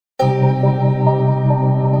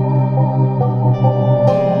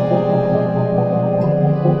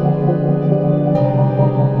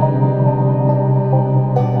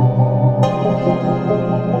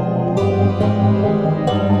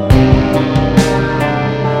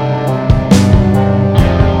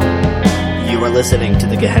Listening to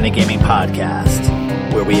the Gehenna Gaming Podcast,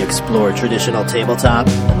 where we explore traditional tabletop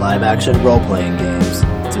and live-action role-playing games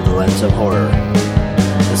through the lens of horror.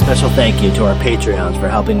 A special thank you to our Patreons for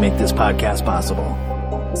helping make this podcast possible.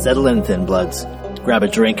 Settle in, Thin Bloods, grab a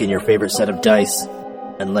drink and your favorite set of dice,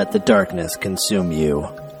 and let the darkness consume you.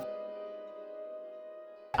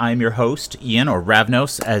 I'm your host, Ian, or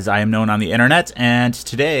Ravnos, as I am known on the internet, and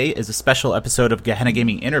today is a special episode of Gehenna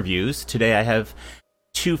Gaming Interviews. Today I have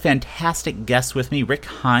two fantastic guests with me, Rick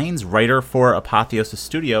Hines, writer for Apotheosis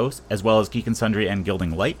Studios, as well as Geek and Sundry and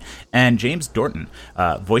Gilding Light, and James Dorton,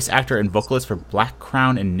 voice actor and vocalist for Black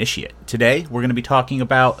Crown Initiate. Today, we're going to be talking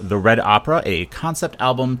about The Red Opera, a concept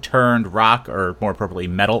album turned rock, or more appropriately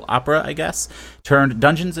metal opera, I guess, turned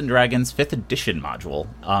Dungeons & Dragons 5th edition module.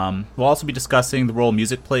 We'll also be discussing the role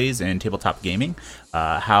music plays in tabletop gaming,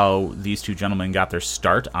 how these two gentlemen got their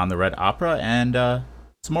start on The Red Opera, and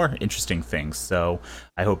some more interesting things. So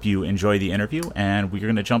I hope you enjoy the interview, and we're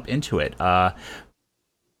going to jump into it.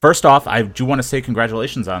 First off, I do want to say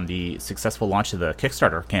congratulations on the successful launch of the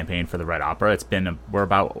Kickstarter campaign for the Red Opera. We're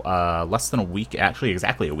about less than a week, actually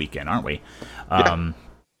exactly a weekend, aren't we? Yeah.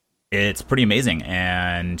 It's pretty amazing,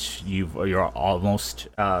 and you're almost,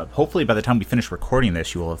 hopefully by the time we finish recording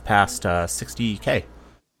this, you will have passed 60K.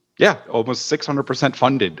 Yeah, almost 600%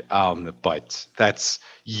 funded, but that's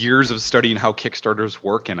years of studying how Kickstarters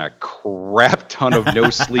work and a crap ton of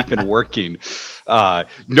no sleep and working.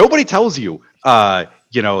 Nobody tells you,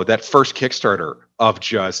 that first Kickstarter of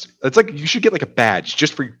it's like you should get like a badge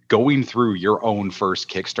just for going through your own first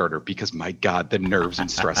Kickstarter, because my God, the nerves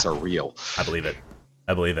and stress are real. I believe it.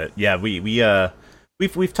 Yeah,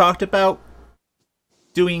 we've talked about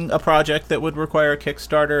doing a project that would require a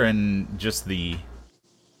Kickstarter, and just the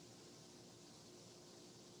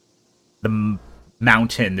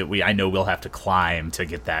mountain that I know we'll have to climb to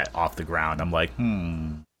get that off the ground. I'm like,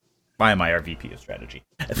 why am I our VP of strategy?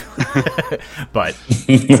 but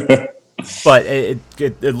it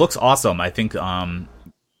looks awesome. I think the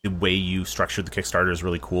way you structured the Kickstarter is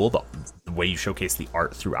really cool. The way you showcase the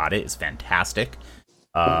art throughout it is fantastic.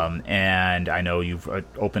 And I know you've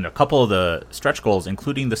opened a couple of the stretch goals,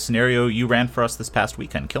 including the scenario you ran for us this past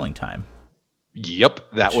weekend, Killing Time.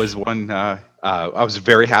 Yep, that was one I was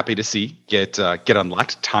very happy to see get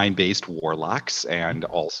unlocked, time-based warlocks, and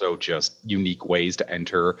also just unique ways to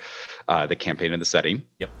enter the campaign and the setting.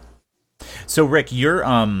 Yep. So Rick, you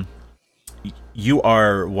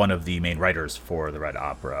are one of the main writers for the Red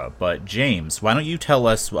Opera, but James, why don't you tell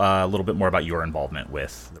us a little bit more about your involvement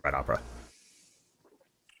with the Red Opera?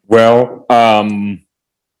 Well, I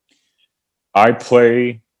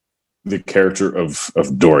play the character of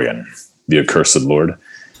Dorian, the Accursed Lord.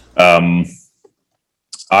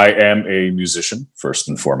 I am a musician, first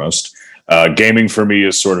and foremost. Gaming for me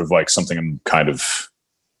is sort of like something I'm kind of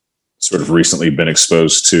sort of recently been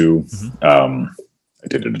exposed to. Mm-hmm. I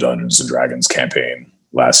did a Dungeons and Dragons campaign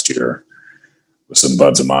last year with some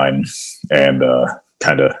buds of mine, and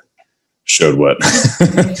kind of showed what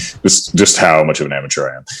just how much of an amateur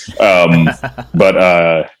I am.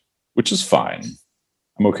 But which is fine.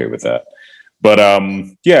 I'm okay with that. But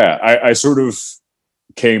I sort of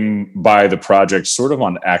came by the project sort of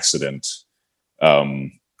on accident.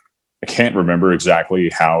 I can't remember exactly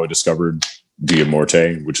how I discovered Dia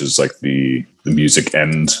Morte, which is like the music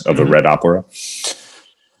end of the Red Opera.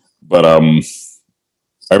 But I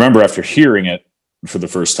remember after hearing it for the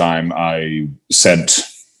first time, I sent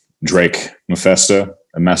Drake Mephisto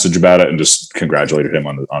a message about it and just congratulated him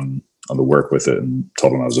on the work with it and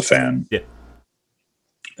told him I was a fan. Yeah.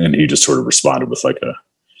 And he just sort of responded with like a,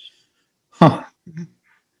 huh.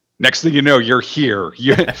 Next thing you know, you're here.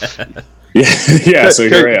 Yeah. So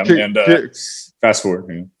here I am. And fast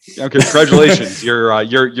forward. Yeah. Congratulations.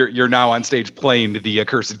 You're now on stage playing the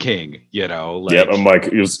Accursed King. Yep. I'm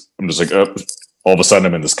just like, all of a sudden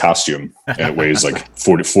I'm in this costume and it weighs like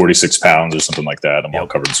 46 pounds or something like that. I'm all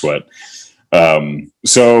covered in sweat.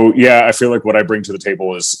 So yeah, I feel like what I bring to the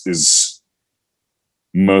table is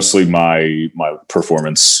mostly my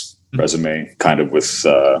performance resume, kind of with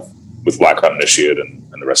Black Crown Initiate and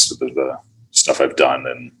the rest of the stuff I've done,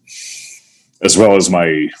 and as well as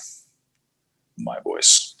my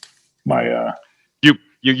voice,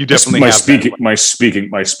 You definitely my have speaking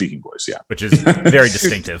my speaking voice, yeah, which is very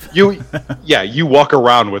distinctive. You walk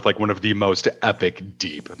around with like one of the most epic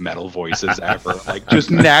deep metal voices ever. Like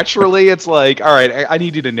just naturally, it's like, all right, I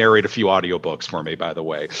need you to narrate a few audiobooks for me, by the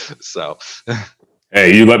way. So,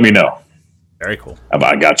 hey, you let me know. Very cool.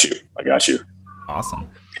 I got you. Awesome.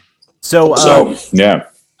 So yeah,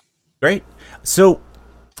 great. So,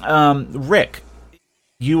 Rick,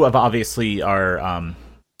 you have obviously are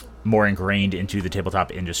more ingrained into the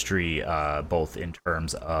tabletop industry, both in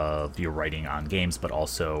terms of your writing on games, but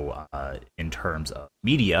also in terms of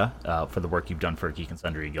media for the work you've done for Geek and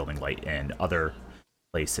Sundry, Gilding Light, and other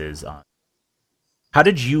places. How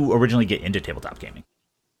did you originally get into tabletop gaming?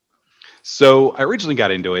 So I originally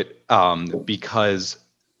got into it because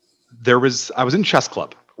I was in chess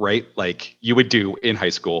club, right? Like you would do in high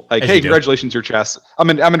school. Like, hey, congratulations, your chess. I'm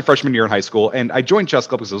in freshman year in high school, and I joined chess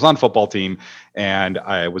club because I was on football team, and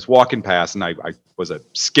I was walking past, and I was a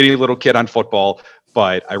skinny little kid on football,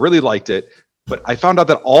 but I really liked it. But I found out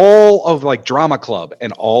that all of like drama club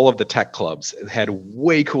and all of the tech clubs had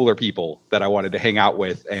way cooler people that I wanted to hang out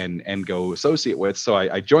with and go associate with. So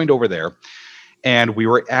I joined over there. And we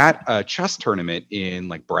were at a chess tournament in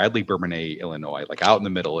like Bradley, Bourbonnais, Illinois, like out in the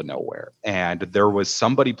middle of nowhere. And there was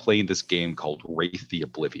somebody playing this game called Wraith the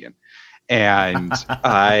Oblivion. And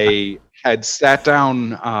I had sat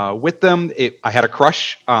down with them. I had a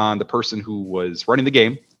crush on the person who was running the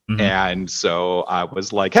game. Mm-hmm. And so I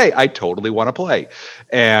was like, hey, I totally want to play.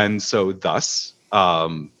 And so thus,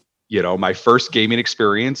 my first gaming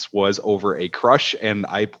experience was over a crush, and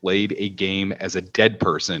I played a game as a dead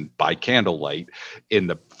person by candlelight in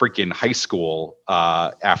the freaking high school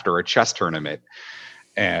after a chess tournament.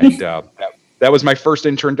 And that was my first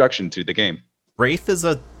introduction to the game. Wraith is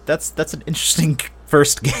that's an interesting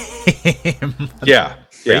first game. Yeah.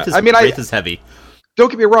 Wraith is heavy. Don't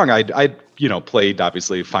get me wrong. I played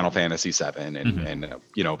obviously Final Fantasy VII and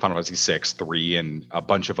Final Fantasy VI, 3, and a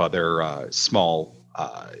bunch of other small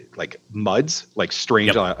like MUDs, like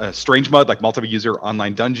strange MUD, like multi-user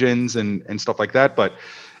online dungeons and stuff like that. But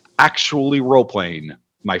actually role playing,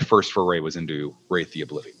 my first foray was into Wraith the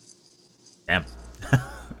Oblivion. Damn.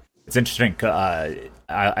 It's interesting.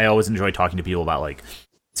 I always enjoy talking to people about like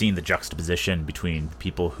seeing the juxtaposition between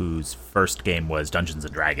people whose first game was Dungeons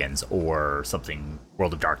and Dragons or something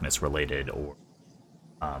World of Darkness related, or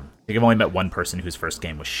I think I've only met one person whose first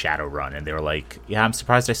game was Shadowrun, and they were like, "Yeah, I'm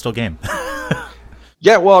surprised I still game."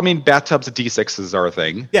 Yeah, well, I mean, bathtubs and D6s are a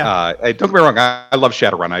thing. Yeah, don't get me wrong. I love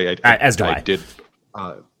Shadowrun.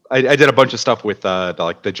 I did a bunch of stuff with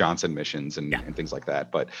the Johnson missions and things like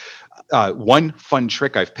that. But one fun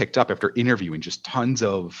trick I've picked up after interviewing just tons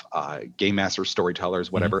of game masters,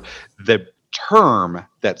 storytellers, whatever, the term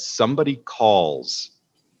that somebody calls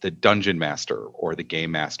the dungeon master or the game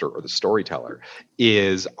master or the storyteller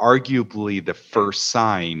is arguably the first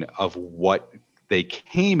sign of what they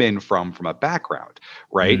came in from a background,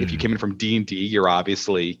 right? If you came in from D&D, you're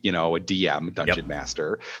obviously, a DM, dungeon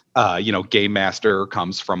master. Game master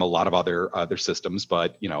comes from a lot of other systems,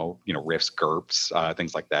 but riffs, GURPS,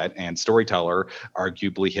 things like that. And storyteller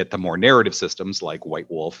arguably hit the more narrative systems like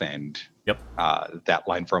White Wolf and that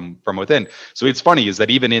line from within. So it's funny is that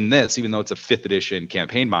even in this, even though it's a 5th edition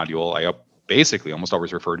campaign module, I basically almost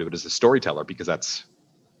always refer to it as a storyteller because that's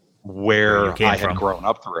where I had grown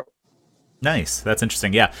up through. Nice. That's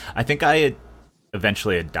interesting. Yeah. I think I had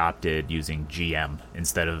eventually adopted using GM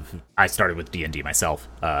instead of... I started with D&D myself,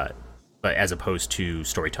 but as opposed to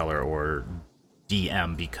storyteller or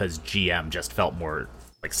DM because GM just felt more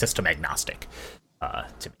like system agnostic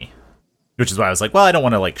to me. Which is why I was like, well, I don't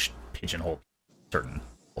want to like pigeonhole certain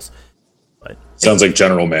roles. But sounds like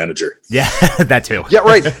general manager. Yeah, that too. Yeah,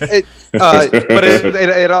 right.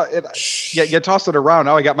 You toss it around.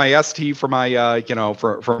 Now I got my ST for my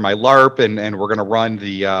for my LARP, and we're gonna run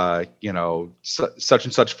the such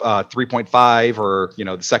and such 3.5 or the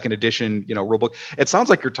 2nd edition rulebook. It sounds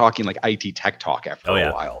like you're talking like IT tech talk after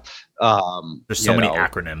a while. There's so many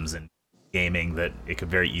acronyms in gaming that it could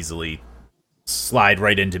very easily slide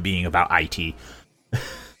right into being about IT.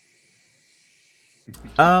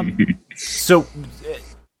 So,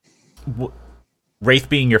 Wraith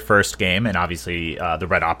being your first game, and obviously the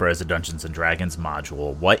Red Opera is a Dungeons and Dragons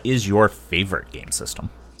module. What is your favorite game system?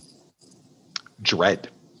 Dread,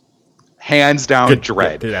 hands down.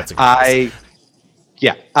 Dread. That's a good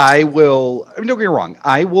I will. I mean, don't get me wrong.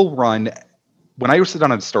 I will run when I sit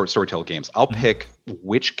down on storytelling games. I'll pick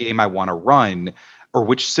which game I want to run or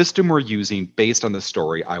which system we're using based on the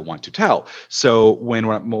story I want to tell. So when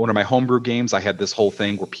one of my homebrew games, I had this whole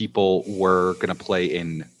thing where people were going to play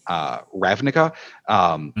in Ravnica,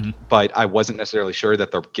 but I wasn't necessarily sure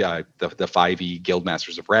that the 5e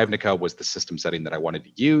Guildmasters of Ravnica was the system setting that I wanted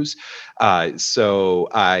to use. So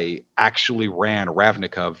I actually ran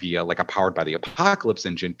Ravnica via like a Powered by the Apocalypse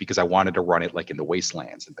engine because I wanted to run it like in the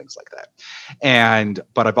Wastelands and things like that.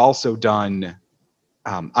 But I've also done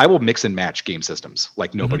I will mix and match game systems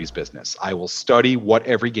like nobody's business. I will study what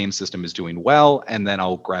every game system is doing well, and then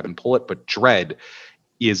I'll grab and pull it. But Dread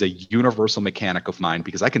is a universal mechanic of mine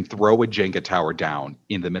because I can throw a Jenga tower down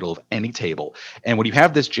in the middle of any table. And when you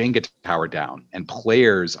have this Jenga tower down and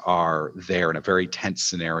players are there in a very tense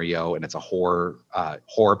scenario, and it's a horror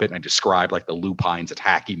bit, and I describe like the lupines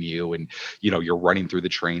attacking you, and you're running through the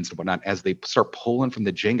trains and whatnot. As they start pulling from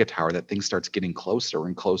the Jenga tower, that thing starts getting closer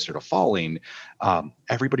and closer to falling.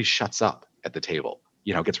 Everybody shuts up at the table.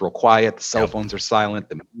 It gets real quiet. The cell phones are silent.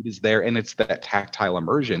 The mood is there, and it's that tactile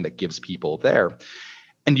immersion that gives people there.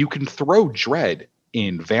 And you can throw Dread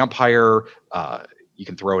in Vampire. You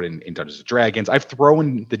can throw it in Dungeons and Dragons. I've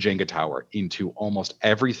thrown the Jenga tower into almost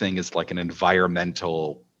everything as like an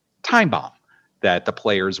environmental time bomb that the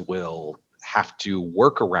players will have to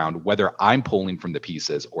work around, whether I'm pulling from the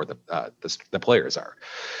pieces or the players are.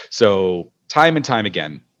 So time and time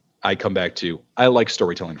again, I come back to I like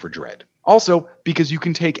storytelling for Dread. Also, because you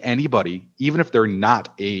can take anybody, even if they're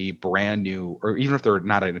not a brand new, or even if they're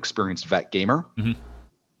not an experienced vet gamer.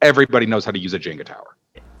 Everybody knows how to use a Jenga tower.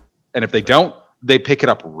 And if they don't, they pick it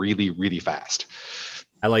up really, really fast.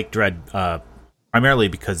 I like Dread primarily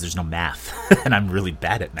because there's no math, and I'm really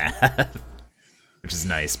bad at math, which is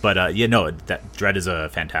nice. But that Dread is a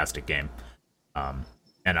fantastic game.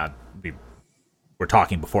 And we were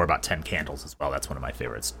talking before about 10 Candles as well. That's one of my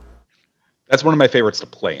favorites. That's one of my favorites to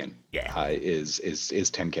play in. Yeah, is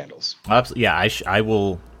 10 Candles. Absolutely. Yeah, I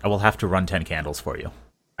will have to run 10 Candles for you.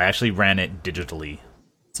 I actually ran it digitally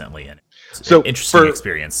recently, and it's an interesting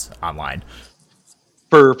experience online.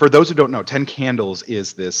 For those who don't know, 10 Candles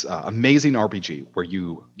is this amazing RPG where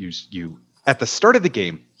you at the start of the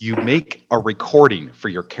game, you make a recording for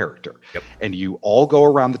your character. And you all go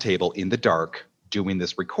around the table in the dark doing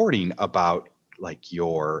this recording about like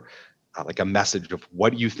your like a message of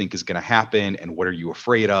what you think is going to happen and what are you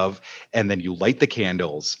afraid of. And then you light the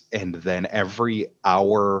candles, and then every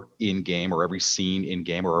hour in game or every scene in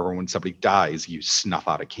game or when somebody dies, you snuff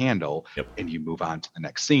out a candle and you move on to the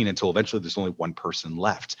next scene until eventually there's only one person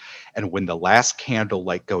left. And when the last candle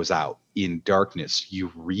light goes out in darkness, you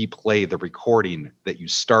replay the recording that you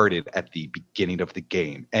started at the beginning of the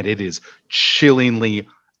game. And it is chillingly,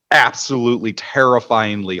 absolutely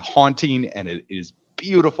terrifyingly haunting, and it is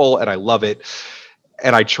beautiful, and I love it.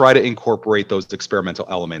 And I try to incorporate those experimental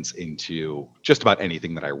elements into just about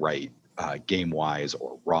anything that I write, game-wise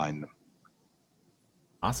or run.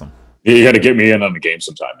 Awesome. You got to get me in on the game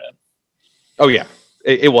sometime, man. Oh yeah,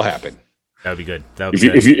 it will happen. That would be good.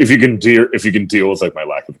 If you can deal with like my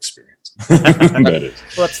lack of experience. That is.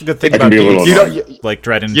 Well, that's the good thing about games like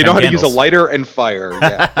Dread and you know how to use a lighter and fire.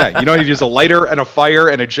 Yeah. You know how to use a lighter and a fire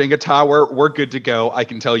and a Jenga tower. We're good to go. I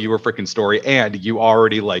can tell you a freaking story, and you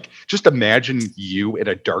already just imagine you in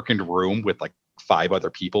a darkened room with like 5 other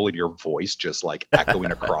people and your voice just like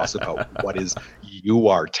echoing across about what is you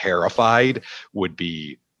are terrified would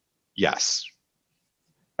be yes.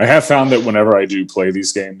 I have found that whenever I do play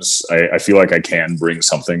these games, I feel like I can bring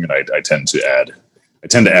something, and I tend to add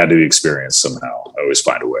to the experience somehow. I always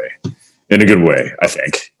find a way, in a good way, I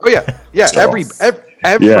think. Oh yeah. So,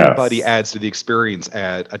 everybody adds to the experience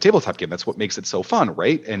at a tabletop game. That's what makes it so fun,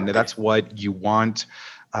 right? And that's what you want.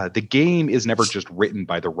 The game is never just written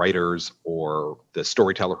by the writers or the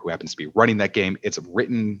storyteller who happens to be running that game. It's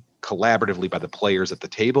written collaboratively by the players at the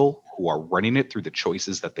table who are running it through the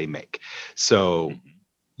choices that they make. So.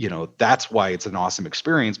 That's why it's an awesome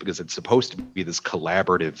experience, because it's supposed to be this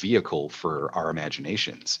collaborative vehicle for our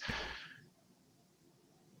imaginations.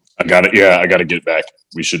 I got it. Yeah, I got to get back.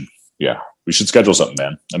 We should schedule something,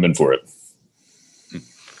 man. I'm in for it.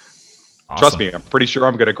 Awesome. Trust me, I'm pretty sure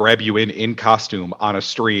I'm going to grab you in costume on a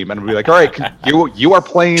stream and be like, all right, you are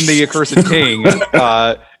playing the Accursed King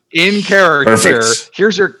in character. Perfect.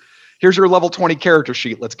 Here's your level 20 character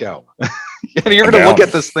sheet. Let's go. And you're going to look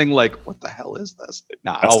at this thing like, what the hell is this?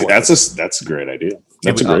 That's a great idea.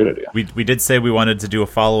 That's a great idea. We did say we wanted to do a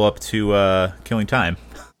follow-up to Killing Time.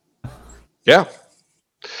 Yeah.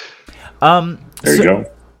 There you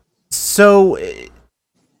go. So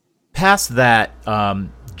past that,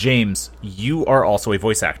 James, you are also a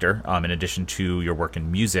voice actor, in addition to your work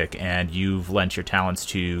in music, and you've lent your talents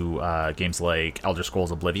to games like Elder Scrolls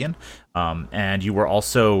Oblivion, and you were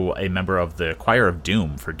also a member of the Choir of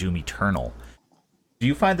Doom for Doom Eternal. Do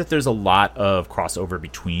you find that there's a lot of crossover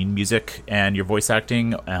between music and your voice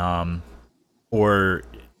acting, or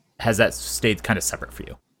has that stayed kind of separate for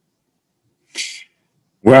you?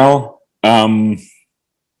 Well, I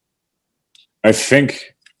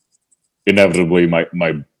think inevitably my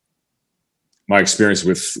experience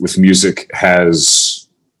with music has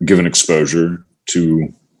given exposure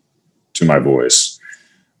to my voice,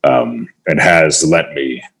 and has lent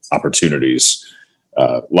me opportunities,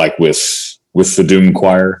 like with the Doom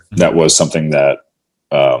Choir. That was something that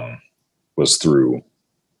was through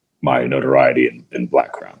my notoriety in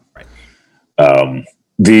Black Crown. Right.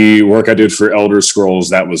 The work I did for Elder Scrolls,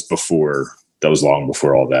 that was long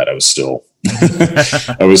before all that. I was still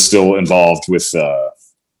involved with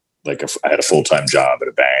I had a full-time job at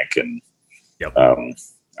a bank, and yep. I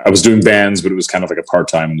was doing bands, but it was kind of like a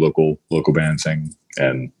part-time local band thing.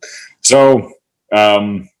 And so,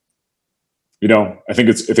 I think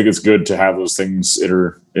it's good to have those things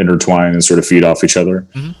intertwine and sort of feed off each other.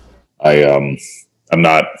 Mm-hmm. I'm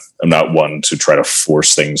not one to try to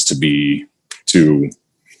force things to be too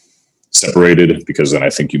separated, because then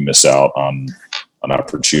I think you miss out on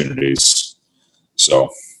opportunities.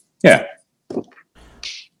 So, yeah.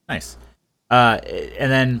 Nice.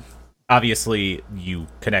 And then obviously you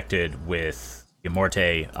connected with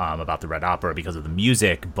Immorte about the Red Opera because of the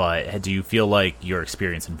music, but do you feel like your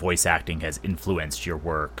experience in voice acting has influenced your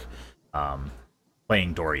work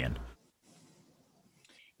playing Dorian?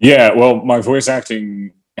 Yeah, well, my voice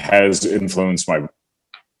acting has influenced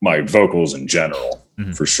my vocals in general,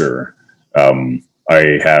 mm-hmm. for sure.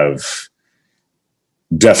 I have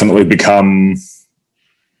definitely become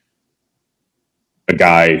a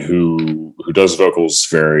guy who does vocals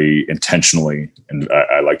very intentionally, and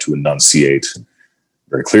I like to enunciate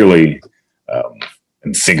very clearly,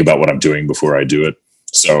 and think about what I'm doing before I do it.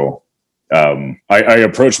 So I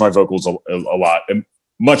approach my vocals a lot, and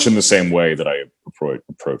much in the same way that I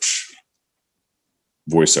approach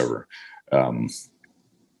voiceover. I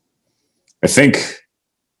think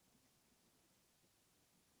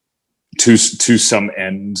to some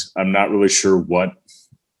end, I'm not really sure what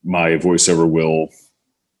my voiceover will,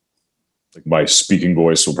 like my speaking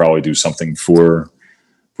voice will probably do something for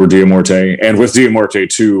D'Amorte. And with D'Amorte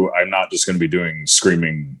too, I'm not just going to be doing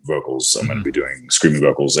screaming vocals. I'm going to be doing screaming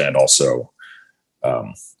vocals and also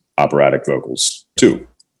operatic vocals too.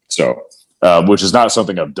 So, which is not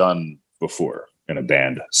something I've done before in a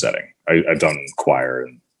band setting. I've done choir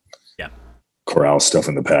and chorale stuff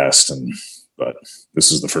in the past, but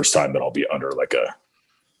this is the first time that I'll be under like a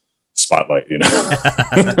spotlight,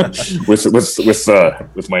 with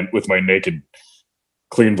my naked,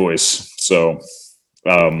 clean voice. So,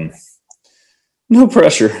 no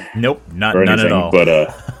pressure. Nope, none at all. But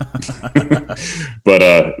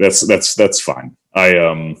that's fine.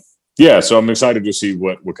 So I'm excited to see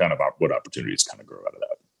what opportunities kind of grow out of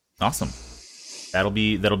that. Awesome. That'll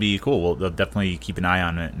be cool. We'll definitely keep an eye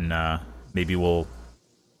on it, and maybe we'll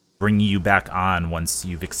bring you back on once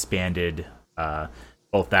you've expanded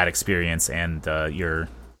both that experience and your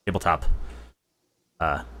tabletop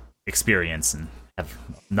experience, and have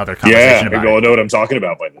another conversation about it. You'll know what I'm talking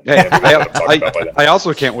about by then. I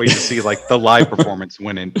also can't wait to see like the live performance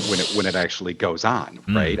when it actually goes on,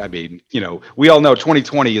 right? I mean, we all know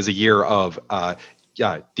 2020 is a year of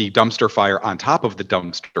the dumpster fire on top of the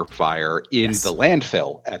dumpster fire in the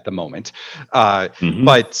landfill at the moment.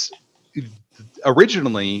 But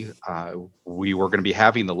originally, we were going to be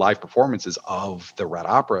having the live performances of the Red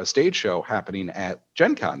Opera stage show happening at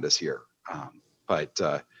Gen Con this year. But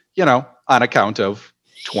on account of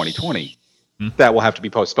 2020, that will have to be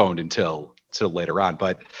postponed until later on.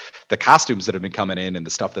 But the costumes that have been coming in and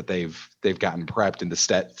the stuff that they've gotten prepped and the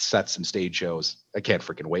sets and stage shows, I can't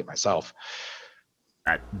freaking wait myself.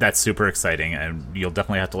 That's super exciting, and you'll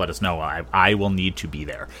definitely have to let us know. I will need to be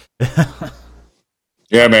there.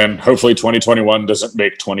 Yeah, man. Hopefully 2021 doesn't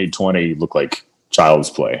make 2020 look like child's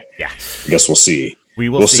play. Yeah. I guess we'll see.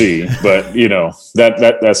 We'll see. But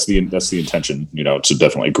that's the intention, to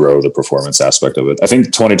definitely grow the performance aspect of it. I think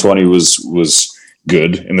 2020 was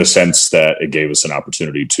good in the sense that it gave us an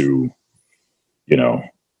opportunity to,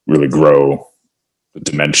 really grow the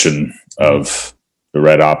dimension of the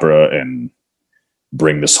Red Opera and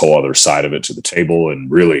bring this whole other side of it to the table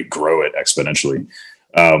and really grow it exponentially.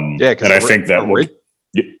 And I think that will.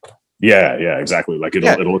 Yeah, exactly. Like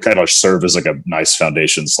it'll kind of serve as like a nice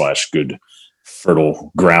foundation / good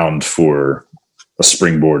fertile ground for a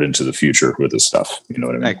springboard into the future with this stuff. You know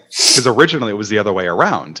what I mean? Because originally it was the other way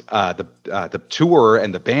around. The tour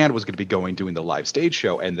and the band was going to be doing the live stage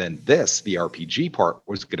show, and then the RPG part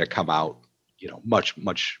was going to come out, much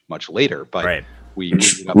later. But right.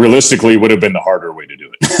 Which realistically would have been the harder way to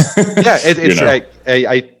do it. Yeah,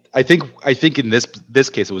 I think in this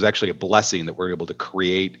case it was actually a blessing that we're able to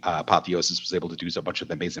create. Apotheosis was able to do a bunch of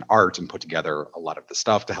the amazing art and put together a lot of the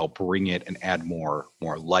stuff to help bring it and add more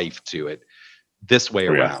life to it this way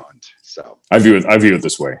around. So I view it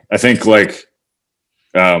this way. I think like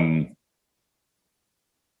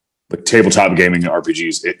tabletop gaming and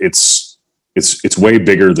RPGs, it's way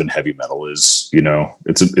bigger than heavy metal is.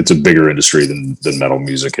 It's a bigger industry than metal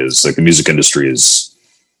music is. Like the music industry it's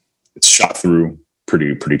shot through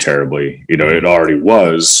pretty terribly. It already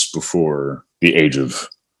was before the age of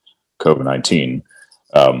COVID-19.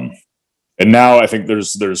 And now I think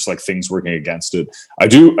there's like things working against it. I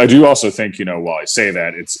do also think, while I say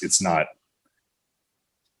that, it's not,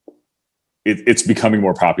 it's becoming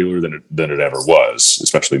more popular than it ever was,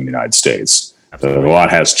 especially in the United States. A lot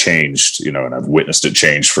has changed, and I've witnessed it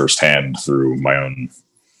change firsthand through my own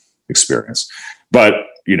experience. But,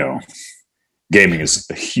 gaming is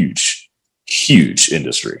a huge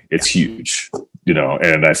industry. It's huge,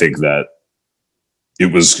 and I think that it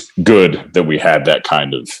was good that we had that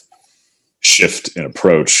kind of shift in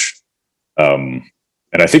approach. And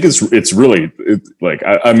I think it's really like,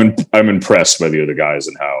 I'm impressed by the other guys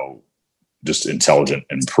and how just intelligent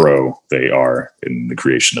and pro they are in the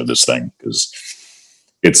creation of this thing. Because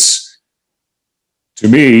it's, to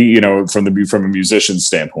me, from a musician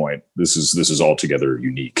standpoint, this is altogether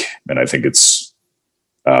unique. And I think it's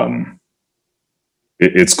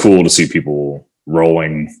cool to see people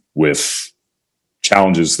rolling with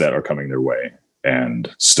challenges that are coming their way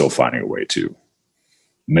and still finding a way to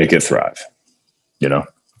make it thrive. Yeah,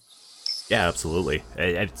 absolutely.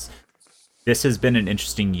 This has been an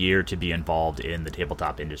interesting year to be involved in the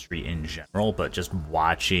tabletop industry in general, but just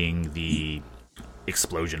watching the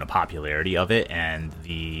explosion of popularity of it and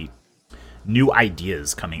the new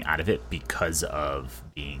ideas coming out of it because of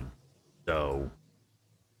being so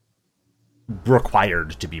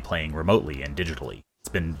required to be playing remotely and digitally. It's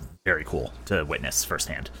been very cool to witness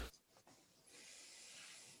firsthand.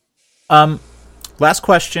 Last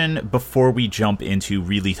question before we jump into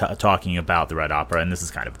really talking about the Red Opera, and this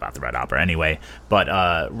is kind of about the Red Opera anyway, but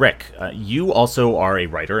Rick, you also are a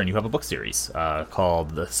writer, and you have a book series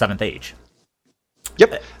called The Seventh Age.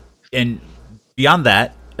 Yep. And beyond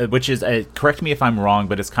that, which is, correct me if I'm wrong,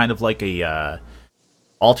 but it's kind of like a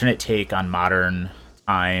alternate take on modern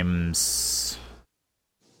times.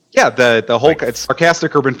 Yeah, the whole it's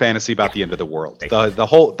sarcastic urban fantasy about the end of the world. The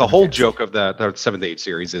whole joke of the Seventh Age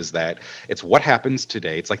series is that it's what happens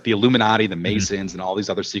today. It's like the Illuminati, the Masons, and all these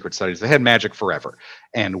other secret societies. They had magic forever.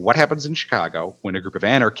 And what happens in Chicago when a group of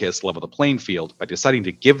anarchists level the playing field by deciding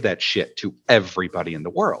to give that shit to everybody in the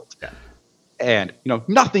world? Yeah. And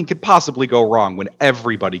nothing could possibly go wrong when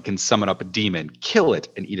everybody can summon up a demon, kill it,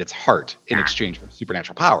 and eat its heart in exchange for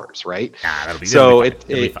supernatural powers, right?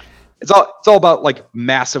 It's all about like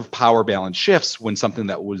massive power balance shifts when something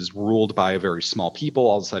that was ruled by a very small people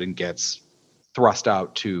all of a sudden gets thrust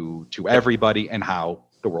out to everybody, and how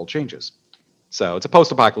the world changes. So it's a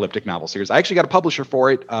post-apocalyptic novel series. I actually got a publisher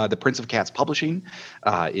for it. The Prince of Cats Publishing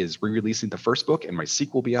is re-releasing the first book, and my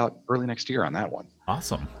sequel will be out early next year on that one.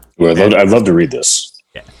 Awesome. Well, I'd love to read this.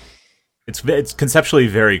 Yeah. It's conceptually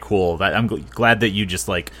very cool. That I'm glad that you just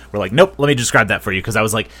were like, nope, let me describe that for you, because I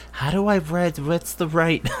was like, how do I write? What's the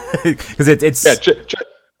right? Because it blends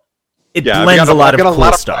a lot of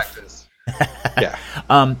cool stuff. Yeah.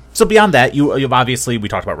 So beyond that, you've obviously, we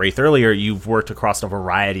talked about Wraith earlier. You've worked across a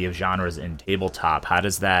variety of genres in tabletop. How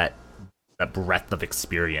does that breadth of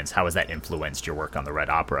experience, how has that influenced your work on the Red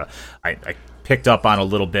Opera? I picked up on a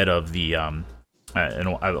little bit of the.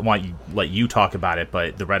 And I want to let you talk about it,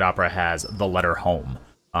 but the Red Opera has The Letter Home,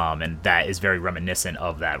 and that is very reminiscent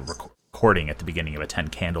of that recording at the beginning of a 10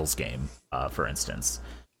 Candles game, for instance.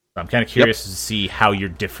 So I'm kind of curious to see how your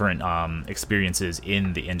different experiences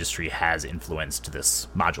in the industry has influenced this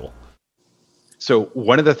module. So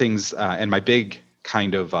one of the things, and my big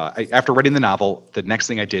kind of, after writing the novel, the next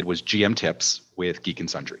thing I did was GM Tips with Geek and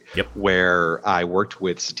Sundry, where I worked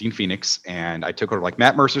with Satine Phoenix, and I took over, like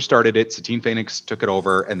Matt Mercer started it, Satine Phoenix took it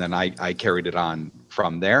over, and then I carried it on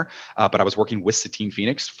from there. But I was working with Satine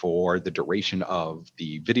Phoenix for the duration of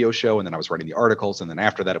the video show, and then I was writing the articles, and then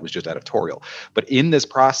after that it was just editorial. But in this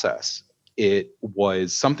process, it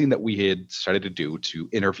was something that we had started to do to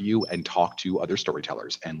interview and talk to other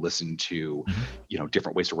storytellers and listen to,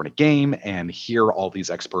 different ways to run a game and hear all these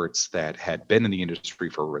experts that had been in the industry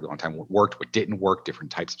for a really long time, what worked, what didn't work,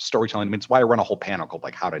 different types of storytelling. I mean, it's why I run a whole panel called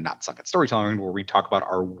like How to Not Suck at Storytelling, where we talk about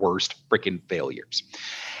our worst freaking failures.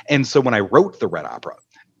 And so when I wrote the Red Opera,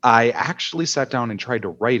 I actually sat down and tried to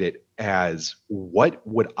write it as, what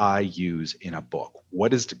would I use in a book?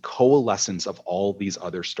 What is the coalescence of all these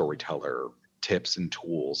other storyteller tips and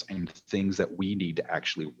tools and things that we need to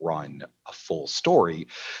actually run a full story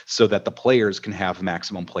so that the players can have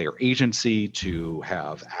maximum player agency, to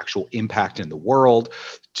have actual impact in the world,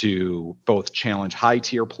 to both challenge high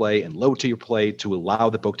tier play and low tier play, to allow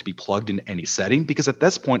the book to be plugged in any setting. Because at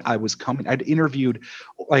this point I had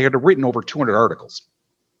written over 200 articles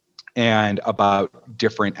and about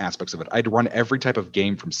different aspects of it. I'd run every type of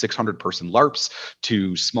game from 600 person LARPs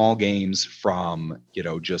to small games from,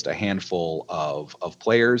 just a handful of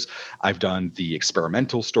players. I've done the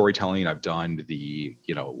experimental storytelling. I've done the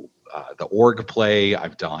org play.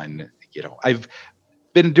 I've done, I've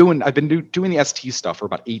been doing the ST stuff for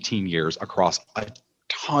about 18 years across a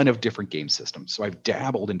ton of different game systems. So I've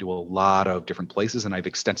dabbled into a lot of different places, and I've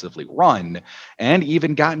extensively run and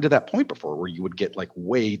even gotten to that point before where you would get like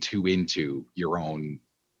way too into your own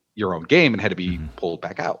game and had to be pulled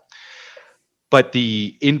back out. But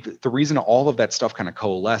the reason all of that stuff kind of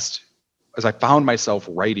coalesced is I found myself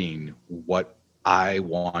writing what I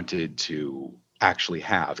wanted to actually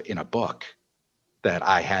have in a book that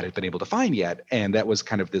I hadn't been able to find yet. And that was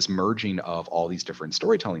kind of this merging of all these different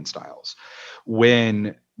storytelling styles.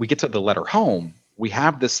 When we get to the letter home, we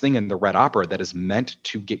have this thing in the Red Opera that is meant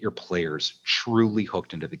to get your players truly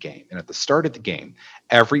hooked into the game. And at the start of the game,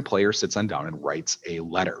 every player sits on down and writes a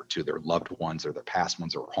letter to their loved ones or their past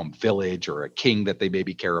ones or a home village or a king that they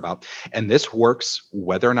maybe care about. And this works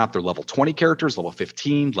whether or not they're level 20 characters, level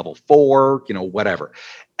 15, level 4, whatever.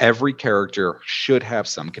 Every character should have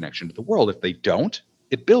some connection to the world. If they don't,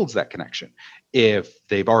 it builds that connection. If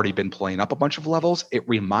they've already been playing up a bunch of levels, it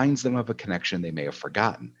reminds them of a connection they may have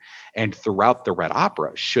forgotten. And throughout the Red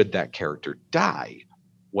Opera, should that character die,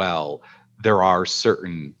 well, there are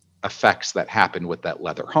certain effects that happen with that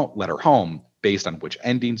letter home based on which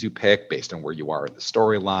endings you pick, based on where you are in the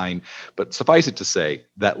storyline. But suffice it to say,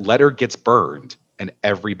 that letter gets burned, and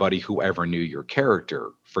everybody who ever knew your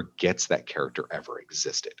character forgets that character ever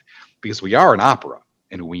existed. Because we are an opera,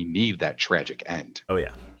 and we need that tragic end. Oh,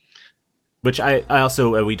 yeah. Which I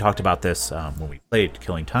also, we talked about this when we played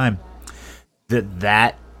Killing Time,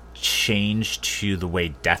 that change to the way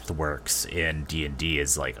death works in D&D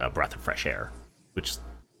is like a breath of fresh air, which is,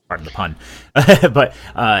 pardon the pun, but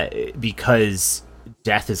because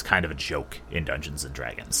death is kind of a joke in Dungeons and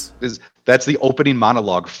Dragons. That's the opening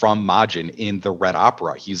monologue from Majin in the Red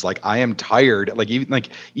Opera. He's like, I am tired.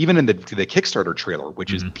 Even in the Kickstarter trailer,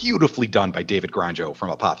 which is beautifully done by David Granjo from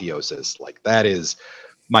Apotheosis. Like, that is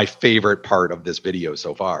my favorite part of this video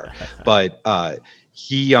so far. But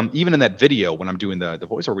he even in that video, when I'm doing the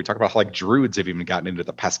voiceover, we talk about how like druids have even gotten into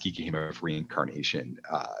the pesky game of reincarnation.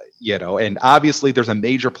 And obviously there's a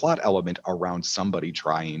major plot element around somebody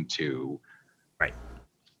trying to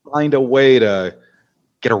find a way to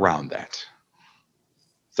get around that.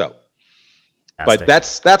 So, but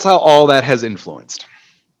that's how all that has influenced.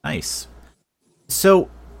 Nice. So,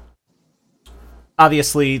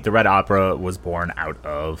 obviously, the Red Opera was born out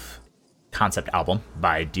of concept album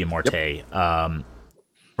by Diamorte. Yep.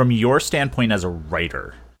 From your standpoint as a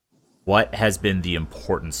writer, what has been the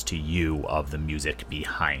importance to you of the music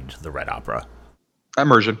behind the Red Opera?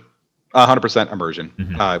 Immersion. 100% immersion.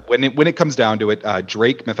 Mm-hmm. When it comes down to it,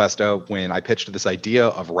 Drake Mephisto, when I pitched this idea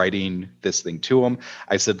of writing this thing to him,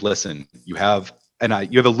 I said, listen, you have a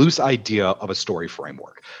loose idea of a story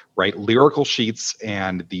framework, right? Lyrical sheets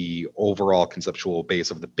and the overall conceptual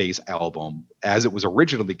base of the base album, as it was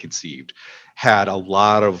originally conceived, had a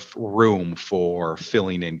lot of room for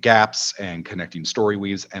filling in gaps and connecting story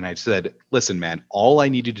weaves. And I said, listen, man, all I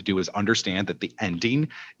need you to do is understand that the ending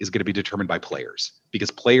is going to be determined by players,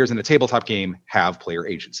 because players in a tabletop game have player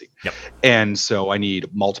agency. Yep. And so I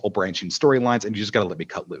need multiple branching storylines, and you just got to let me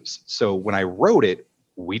cut loose. So when I wrote it,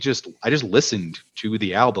 I just listened to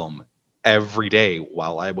the album every day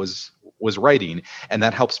while I was writing, and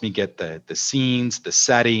that helps me get the scenes, the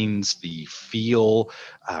settings, the feel,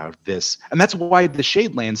 this. And that's why the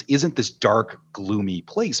Shadelands isn't this dark, gloomy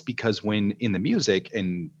place, because when in the music,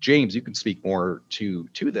 and James, you can speak more to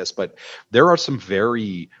this, but there are some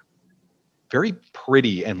very, very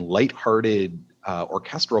pretty and lighthearted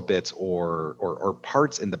orchestral bits or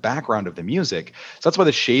parts in the background of the music. So that's why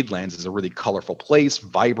the Shadelands is a really colorful place,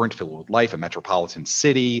 vibrant, filled with life, a metropolitan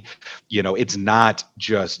city. It's not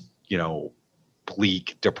just,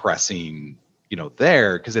 bleak, depressing,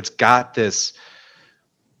 there, because it's got this,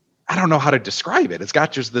 I don't know how to describe it. It's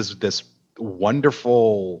got just this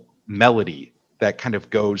wonderful melody that kind of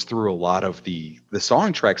goes through a lot of the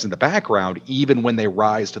song tracks in the background, even when they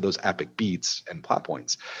rise to those epic beats and plot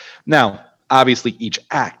points. Now, obviously, each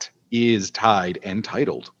act is tied and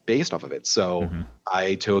titled based off of it. So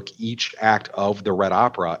I took each act of the Red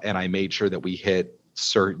Opera and I made sure that we hit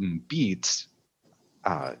certain beats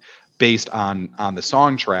based on the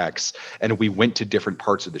song tracks, and we went to different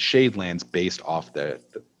parts of the Shadelands based off the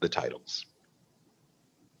titles.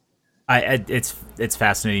 It's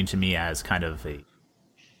fascinating to me as kind of a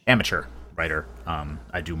amateur writer.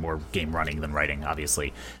 I do more game running than writing,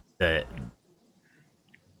 obviously. That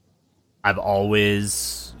I've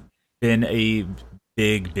always been a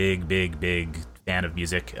big fan of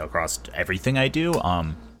music across everything I do.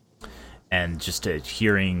 And just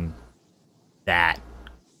hearing that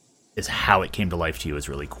is how it came to life to you is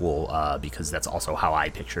really cool, because that's also how I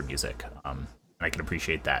picture music. And I can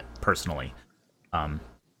appreciate that personally.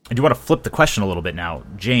 I do want to flip the question a little bit now.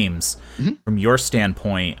 James, from your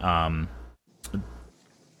standpoint,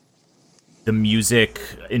 the music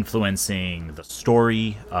influencing the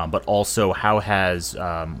story, but also how has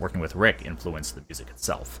working with Rick influenced the music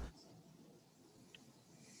itself?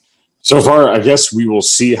 So far, I guess we will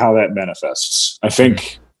see how that manifests. I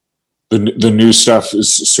think the new stuff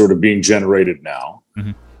is sort of being generated now.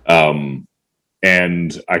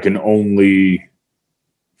 And I can only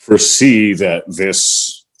foresee that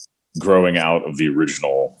this growing out of the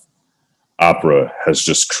original opera has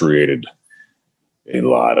just created a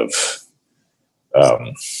lot of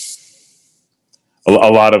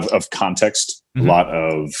context, a lot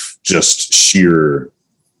of just sheer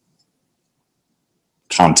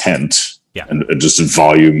content, and just a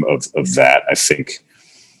volume of that. I think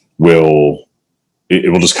will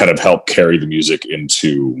just kind of help carry the music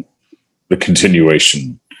into the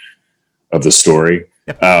continuation of the story.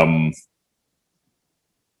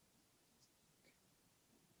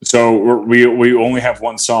 So we only have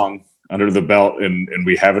one song under the belt, and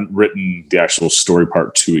we haven't written the actual story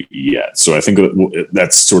part to it yet. So I think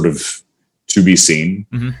that's sort of to be seen.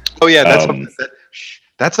 Oh yeah,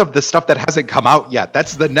 that's of the stuff that hasn't come out yet.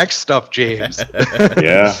 That's the next stuff, James.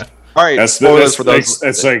 Yeah. All right. That's for those.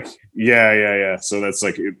 It's like yeah. So that's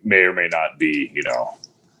like, it may or may not be,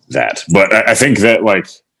 that. But I think that, like,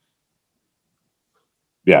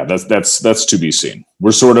 yeah, that's to be seen.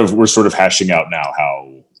 We're sort of hashing out now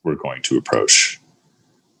how we're going to approach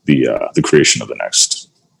the creation of the next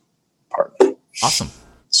part. Awesome.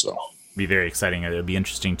 So it'll be very exciting. It'll be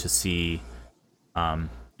interesting to see,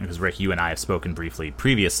 because Rick, you and I have spoken briefly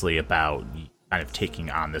previously about kind of taking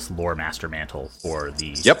on this lore master mantle for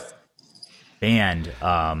the band.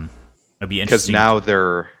 It'll be interesting because now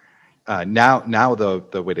they're now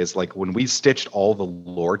the way it is, like, when we stitched all the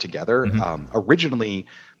lore together, originally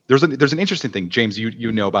there's an interesting thing, James,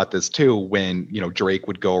 you know about this too. When Drake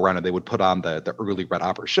would go around and they would put on the early Red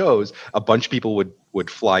Opera shows, a bunch of people would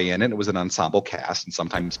fly in, and it was an ensemble cast, and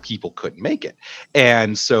sometimes people couldn't make it.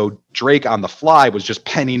 And so Drake on the fly was just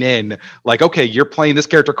penning in, like, okay, you're playing this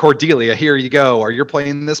character Cordelia, here you go, or you're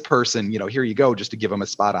playing this person, here you go, just to give them a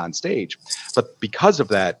spot on stage. But because of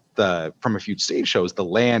that, from a few stage shows, the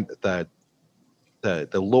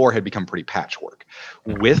lore had become pretty patchwork.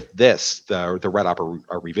 With this, the Red Opera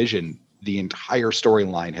revision, the entire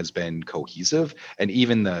storyline has been cohesive, and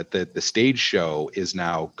even the stage show is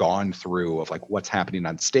now gone through of, like, what's happening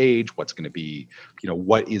on stage, what's going to be,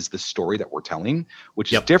 what is the story that we're telling,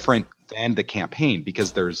 which is different than the campaign,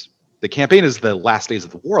 because the campaign is the last days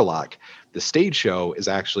of the Warlock. The stage show is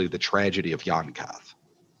actually the tragedy of Yonkath.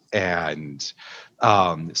 And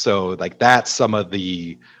so, like, that's some of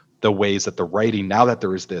the ways that the writing, now that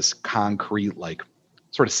there is this concrete, like,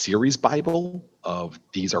 sort of series Bible of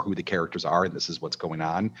these are who the characters are and this is what's going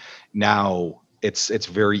on. Now it's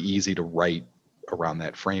very easy to write around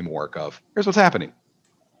that framework of, here's what's happening.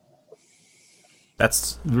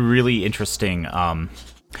 That's really interesting.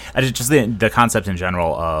 Just the concept in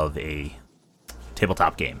general of a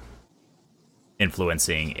tabletop game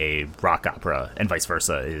influencing a rock opera and vice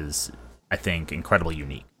versa is, I think, incredibly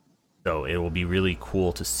unique. So it will be really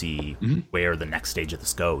cool to see where the next stage of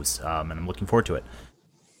this goes, and I'm looking forward to it.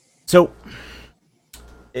 So,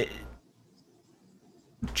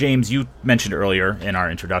 James, you mentioned earlier in our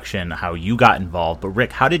introduction how you got involved, but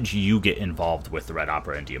Rick, how did you get involved with the Red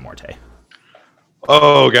Opera and Dia Morte?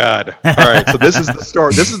 Oh God! All right, so this is the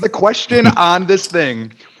story. This is the question on this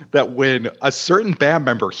thing that when a certain band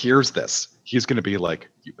member hears this, he's going to be like,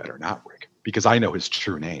 "You better not, Rick," because I know his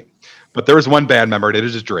true name. But there is one band member, and it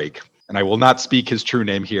is Drake, and I will not speak his true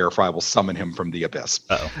name here, for I will summon him from the abyss.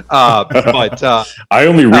 But I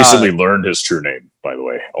only recently learned his true name, by the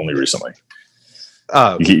way. Only recently.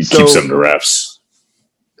 He keeps him to refs.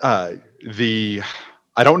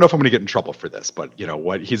 I don't know if I'm going to get in trouble for this, but you know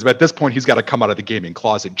what? He's at this point, he's got to come out of the gaming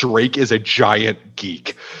closet. Drake is a giant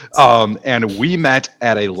geek. And we met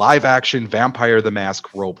at a live action Vampire the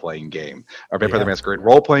Mask role-playing game, or Vampire the Masquerade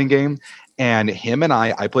role-playing game. And him and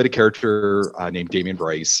I played a character named Damian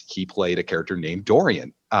Bryce. He played a character named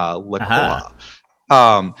Dorian Lecola.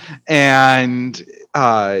 Him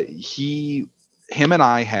and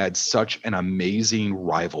I had such an amazing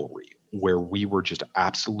rivalry, where we were just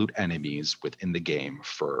absolute enemies within the game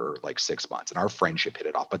for like 6 months, and our friendship hit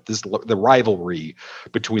it off. But the rivalry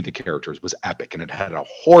between the characters was epic, and it had a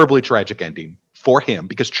horribly tragic ending for him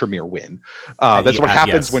because Tremere win. That's what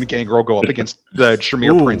happens when Gangrel go up against the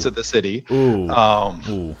Tremere Prince of the City.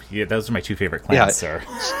 Yeah, those are my two favorite clans, sir.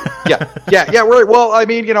 Right. Well, I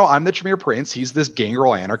mean, you know, I'm the Tremere Prince. He's this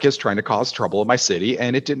Gangrel anarchist trying to cause trouble in my city,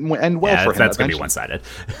 and it didn't end well for him. That's going to be one-sided.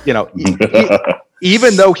 You know,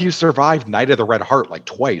 even though he survived Night of the Red Heart like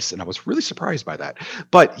twice, and I was really surprised by that.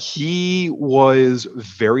 But he was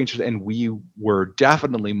very interested, and we were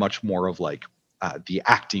definitely much more of like the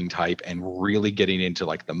acting type and really getting into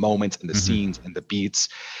like the moments and the scenes and the beats.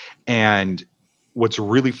 And what's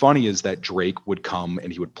really funny is that Drake would come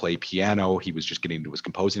and he would play piano. He was just getting into his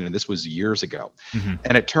composing, and this was years ago.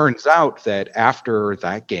 And it turns out that after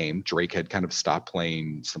that game, Drake had kind of stopped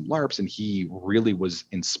playing some LARPs, and he really was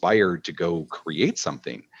inspired to go create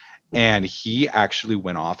something. And he actually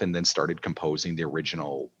went off and then started composing the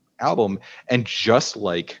original album. And just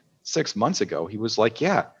like 6 months ago, he was like,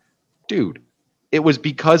 yeah, dude, it was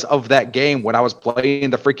because of that game when I was playing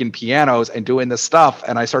the freaking pianos and doing this stuff,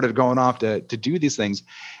 and I started going off to do these things.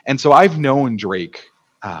 And so I've known Drake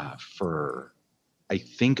for, I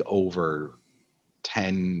think, over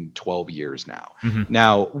 10, 12 years now.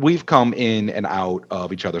 Now, we've come in and out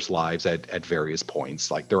of each other's lives at various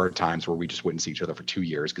points. Like, there are times where we just wouldn't see each other for 2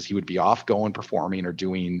 years because he would be off going performing or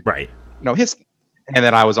doing his thing. And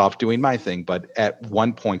then I was off doing my thing. But at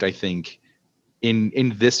one point, I think,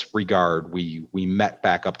 in this regard, we met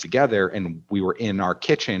back up together, and we were in our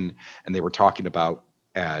kitchen, and they were talking about,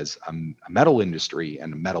 as a metal industry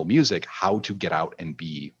and metal music, how to get out and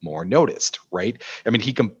be more noticed, right? I mean,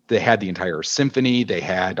 they had the entire symphony, they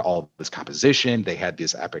had all this composition, they had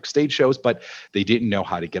these epic stage shows, but they didn't know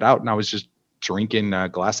how to get out. And I was just drinking a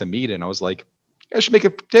glass of mead, and I was like, I should make a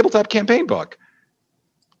tabletop campaign book.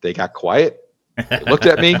 They got quiet. They looked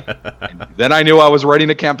at me, and then I knew I was writing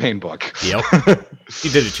a campaign book. Yep. You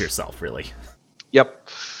did it to yourself, really. Yep.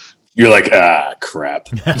 You're like, crap.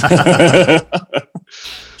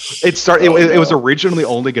 It was originally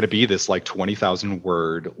only going to be this like 20,000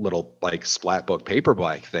 word little like splat book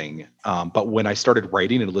paperback thing. But when I started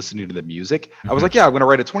writing and listening to the music, I was like, yeah, I'm going to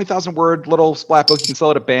write a 20,000 word little splat book. You can sell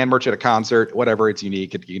it at a band merch, at a concert, whatever. It's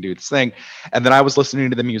unique. You can do this thing. And then I was listening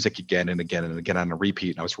to the music again and again and again on a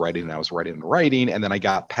repeat. And I was writing and I was writing and writing. And then I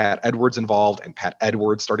got Pat Edwards involved, and Pat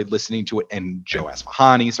Edwards started listening to it, and Joe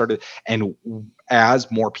Asfahani started. And as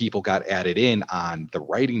more people got added in on the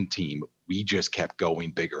writing team, we just kept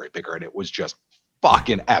going bigger and bigger, and it was just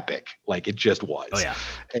fucking epic. Like, it just was. Oh yeah.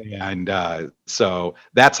 And so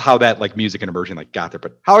that's how that like music and immersion like got there.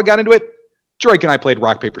 But how I got into it, Drake and I played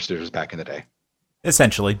rock, paper, scissors back in the day.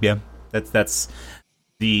 Essentially, yeah. That's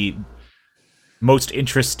the most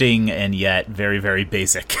interesting and yet very, very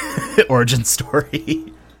basic origin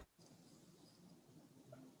story.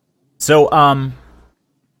 So,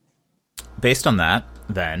 based on that,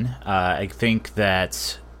 then, I think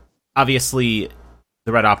that obviously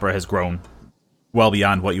the Red Opera has grown well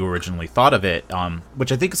beyond what you originally thought of it,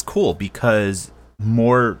 which I think is cool because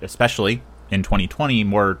more, especially in 2020,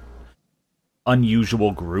 more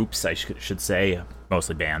unusual groups, I should say,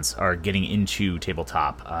 mostly bands, are getting into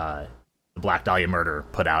tabletop. The Black Dahlia Murder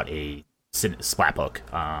put out a splat book.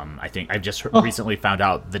 I think I've just recently found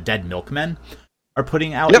out the Dead Milkmen are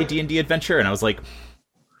putting out a D&D adventure, and I was like,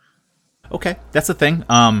 okay, that's a thing.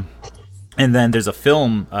 And then there's a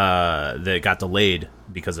film that got delayed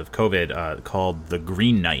because of COVID called The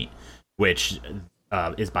Green Knight, which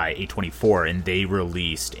is by A24, and they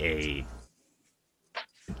released a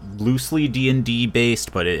loosely D&D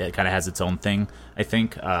based, but it kind of has its own thing, I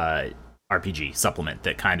think, RPG supplement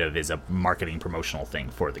that kind of is a marketing promotional thing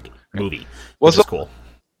for the movie, which is cool.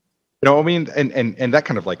 I mean, and that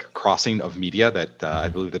kind of like crossing of media that I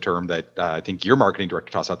believe the term that I think your marketing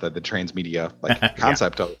director tossed out, the transmedia like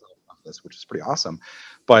concept of this, which is pretty awesome.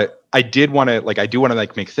 But I do want to like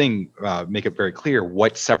make it very clear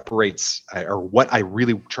what separates or what I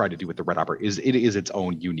really try to do with the Red Opera is it is its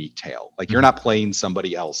own unique tale. Like you're not playing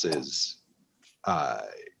somebody else's,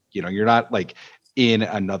 you're not like in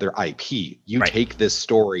another IP. You take this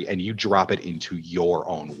story and you drop it into your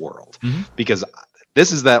own world because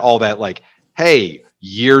this is all that like, hey,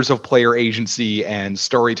 years of player agency and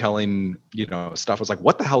storytelling, stuff was like,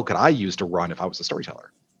 what the hell could I use to run if I was a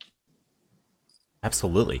storyteller?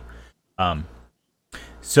 Absolutely.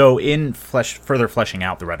 So in further fleshing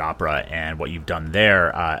out the Red Opera and what you've done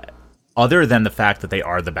there, other than the fact that they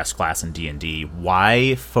are the best class in D&D,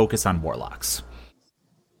 why focus on warlocks?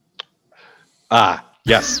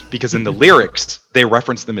 Yes, because in the lyrics, they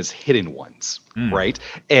reference them as hidden ones, right?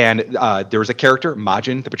 And there's a character,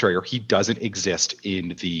 Majin the Betrayer. He doesn't exist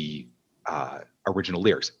in the original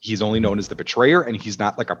lyrics. He's only known as the Betrayer, and he's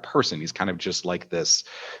not like a person. He's kind of just like this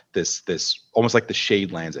almost like the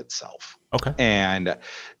Shadelands itself. Okay. And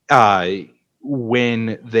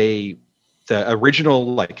when the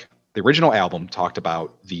original album talked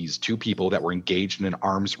about these two people that were engaged in an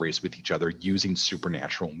arms race with each other using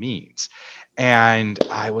supernatural means. And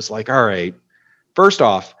I was like, all right, first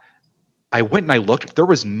off, I went and I looked. There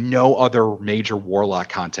was no other major Warlock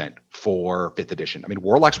content for 5th edition. I mean,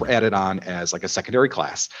 Warlocks were added on as like a secondary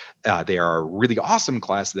class. They are a really awesome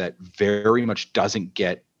class that very much doesn't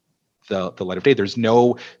get the light of day. There's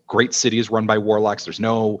no great cities run by Warlocks. There's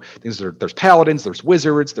no things. There's Paladins, there's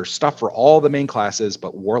Wizards, there's stuff for all the main classes,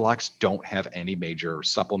 but Warlocks don't have any major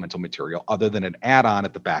supplemental material other than an add-on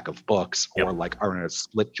at the back of books or in a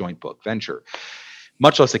split joint book venture,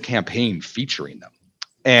 much less a campaign featuring them.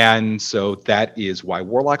 And so that is why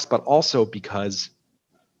Warlocks, but also because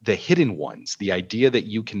the hidden ones, the idea that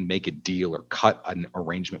you can make a deal or cut an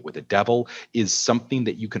arrangement with a devil is something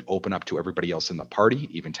that you can open up to everybody else in the party,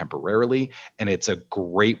 even temporarily. And it's a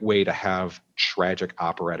great way to have tragic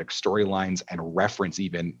operatic storylines and reference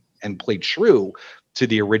even and play true to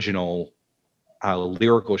the original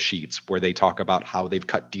lyrical sheets where they talk about how they've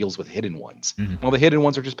cut deals with hidden ones. Well, the hidden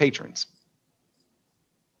ones are just patrons.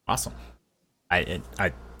 Awesome. I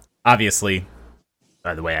obviously,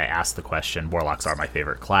 by the way I asked the question, Warlocks are my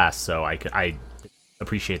favorite class, so I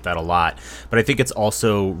appreciate that a lot. But I think it's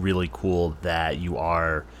also really cool that you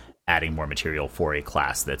are adding more material for a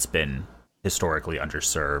class that's been historically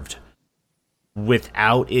underserved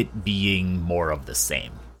without it being more of the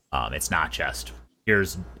same. It's not just,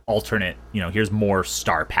 here's alternate, here's more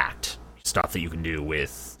star-packed stuff that you can do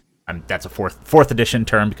with, that's a fourth edition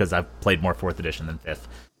term because I've played more 4th edition than 5th.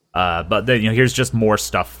 But then, here's just more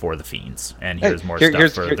stuff for the fiends, and here's more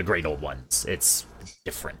stuff for the great old ones. It's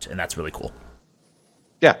different, and that's really cool.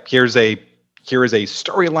 Yeah, here is a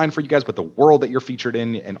storyline for you guys with the world that you're featured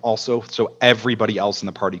in, and also so everybody else in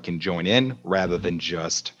the party can join in rather than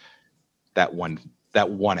just that one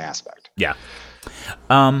aspect. Yeah.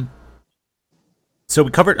 So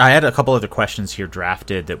I had a couple other questions here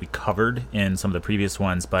drafted that we covered in some of the previous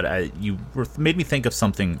ones, but you made me think of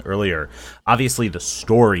something earlier. Obviously, the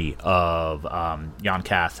story of Jan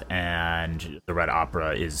Kath and the Red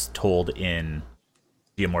Opera is told in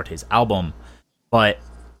Dia Morte's album, but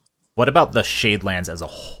what about the Shadelands as a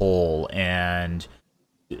whole, and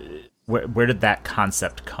where did that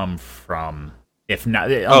concept come from? If not,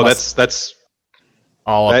 that's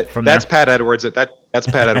Pat Edwards. That's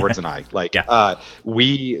Pat Edwards and I. Like,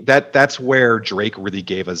 that's where Drake really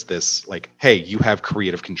gave us this, like, hey, you have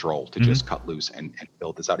creative control to just cut loose and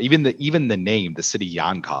build this out. Even the name, the city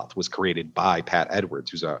Yonkoth, was created by Pat Edwards,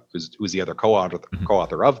 who's the other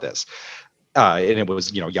co-author of this. And it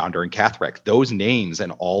was, Yonder and Cathrek. Those names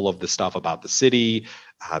and all of the stuff about the city,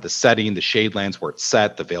 the setting, the Shadelands where it's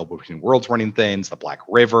set, the Veil Between Worlds running things, the Black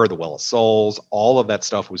River, the Well of Souls, all of that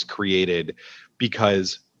stuff was created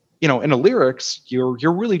because, in the lyrics, you're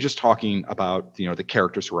really just talking about, the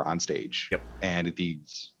characters who are on stage and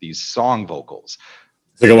these song vocals.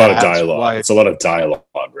 It's like a lot of dialogue. It's a lot of dialogue,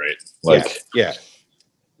 right? Like,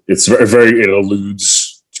 it's very, it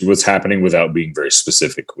alludes to what's happening without being very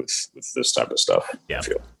specific with this type of stuff. Yeah. I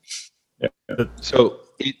feel. Yeah. So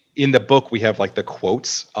in the book, we have like the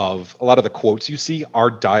quotes of a lot of the quotes you see are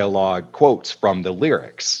dialogue quotes from the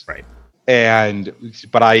lyrics. Right.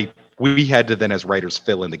 But we had to then as writers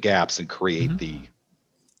fill in the gaps and create So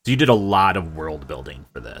you did a lot of world building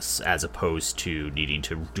for this as opposed to needing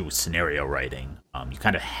to do scenario writing. You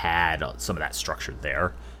kind of had some of that structure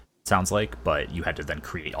there, it sounds like, but you had to then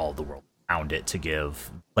create all the world around it to give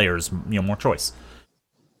players more choice.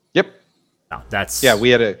 Yep. No, that's... Yeah, we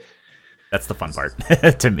had That's the fun part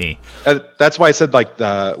to me. That's why I said like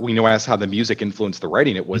we know as how the music influenced the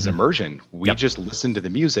writing. It was immersion. We just listened to the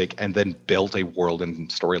music and then built a world and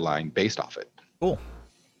storyline based off it. Cool.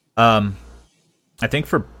 I think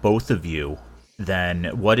for both of you, then,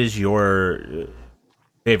 what is your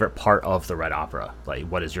favorite part of the Red Opera? Like,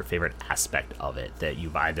 what is your favorite aspect of it that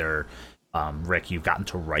you've either, Rick, you've gotten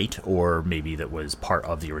to write, or maybe that was part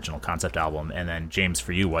of the original concept album? And then, James,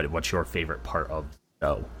 for you, what's your favorite part of the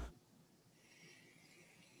show?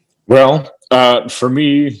 Well, for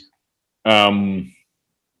me, like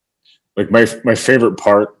my favorite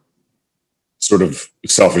part, sort of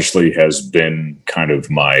selfishly, has been kind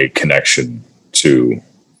of my connection to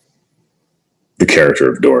the character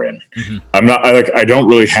of Dorian. I don't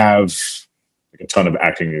really have like a ton of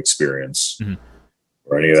acting experience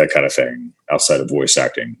or any of that kind of thing outside of voice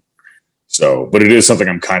acting. So, but it is something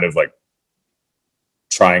I'm kind of like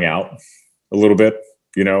trying out a little bit,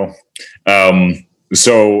 you know?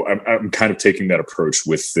 So I'm kind of taking that approach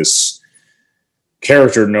with this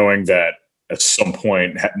character, knowing that at some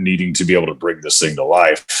point needing to be able to bring this thing to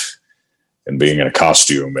life and being in a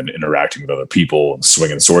costume and interacting with other people and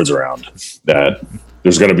swinging swords around, that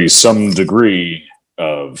there's going to be some degree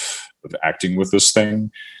of acting with this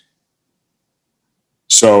thing.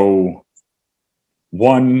 So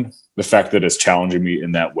one, the fact that it's challenging me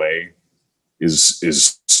in that way is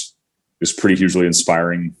pretty hugely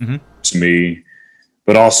inspiring to me.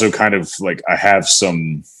 But also kind of like I have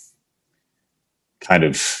some kind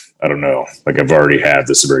of, I don't know, like I've already had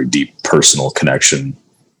this very deep personal connection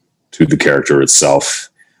to the character itself.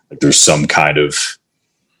 Like there's some kind of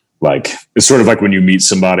like, it's sort of like when you meet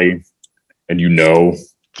somebody and you know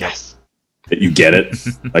Yes. that you get it.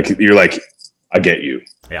 Like you're like, I get you.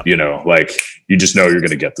 Yep. You know, like you just know you're going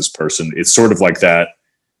to get this person. It's sort of like that.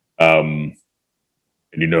 And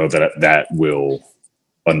you know that will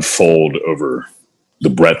unfold over the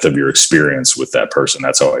breadth of your experience with that person.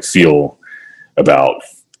 That's how I feel about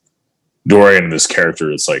Dorian and this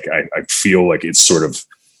character. It's like I feel like it's sort of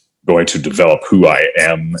going to develop who I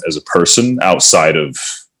am as a person outside of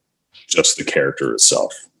just the character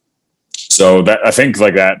itself. So that, I think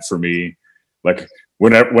like that for me, like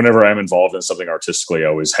whenever I'm involved in something artistically, I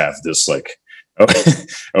always have this like, I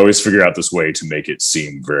always figure out this way to make it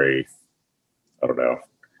seem very, I don't know,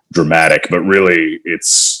 dramatic, but really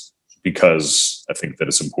it's because I think that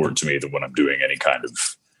it's important to me that when I'm doing any kind of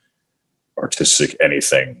artistic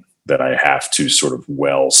anything, that I have to sort of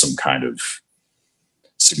well some kind of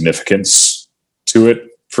significance to it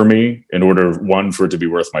for me in order, one, for it to be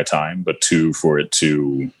worth my time, but two, for it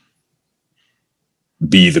to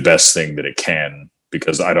be the best thing that it can,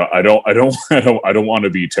 because I don't want to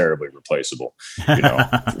be terribly replaceable, you know,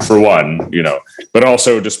 for one, you know, but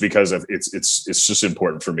also just because of it's just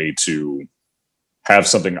important for me to have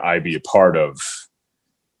something I be a part of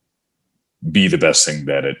be the best thing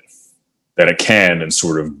that it can, and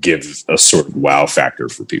sort of give a sort of wow factor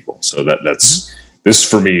for people. So that's this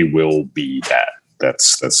for me will be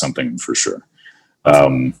that's something for sure.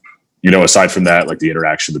 You know, aside from that, like the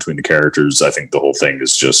interaction between the characters, I think the whole thing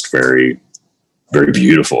is just very, very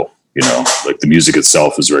beautiful. You know, like the music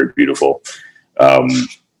itself is very beautiful.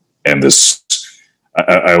 And this,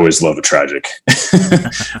 I always love a tragic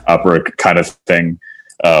opera kind of thing.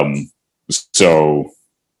 So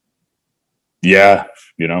yeah,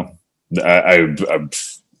 you know, I'm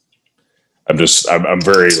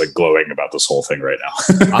very like glowing about this whole thing right now.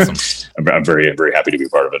 Awesome. I'm very, very happy to be a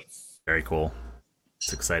part of it. Very cool.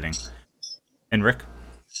 It's exciting. And Rick?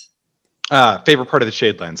 Favorite part of the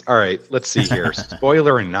Shadelands. All right, let's see here.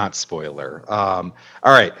 Spoiler and not spoiler. All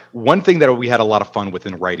right. One thing that we had a lot of fun with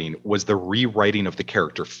in writing was the rewriting of the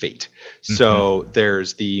character Fate. So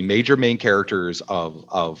there's the major main characters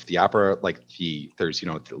of the opera, like there's, you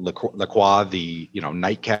know, Lacroix, the, you know,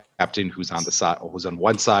 knight captain who's on the side, who's on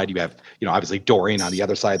one side. You have, you know, obviously Dorian on the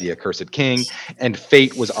other side, the accursed king, and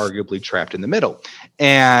Fate was arguably trapped in the middle.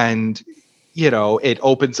 And you know, it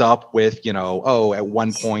opens up with, you know, at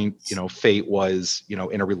one point, you know, Fate was, you know,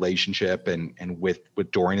 in a relationship and with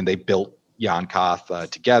Dorian, and they built Jan Koth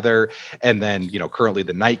together. And then, you know, currently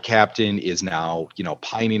the knight captain is now, you know,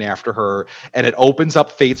 pining after her. And it opens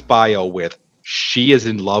up Fate's bio with, she is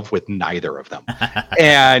in love with neither of them.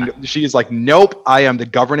 And she's like, nope, I am the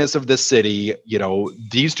governess of this city. You know,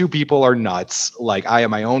 these two people are nuts. Like, I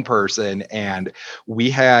am my own person. And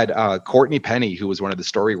we had Courtney Penny, who was one of the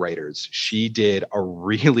story writers. She did a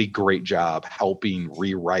really great job helping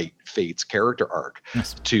rewrite Fate's character arc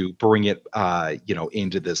to bring it, you know,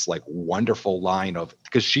 into this like wonderful line of,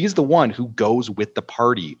 because she's the one who goes with the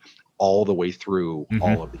party all the way through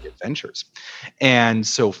all of the adventures. And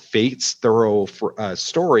so Fate's thorough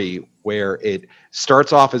story, where it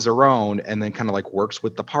starts off as her own and then kind of like works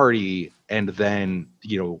with the party, and then,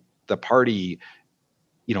 the party,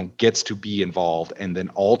 gets to be involved. And then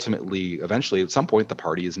ultimately, eventually, at some point, the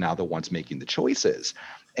party is now the ones making the choices.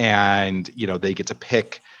 And, they get to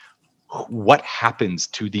pick what happens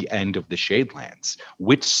to the end of the Shadelands,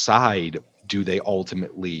 which side do they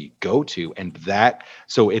ultimately go to. And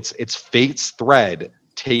so it's Fate's thread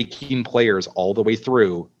taking players all the way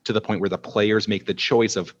through to the point where the players make the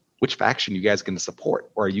choice of which faction you guys going to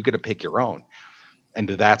support, or are you going to pick your own? And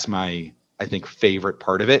that's my, I think, favorite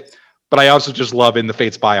part of it. But I also just love in the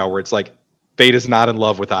Fate's bio where it's like, Fate is not in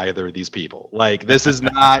love with either of these people. Like, this is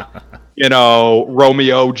not,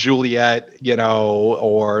 Romeo, Juliet,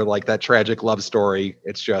 or like that tragic love story.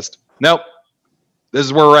 It's just, nope, this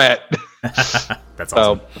is where we're at. That's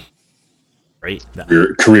awesome. Great.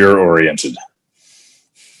 Career oriented.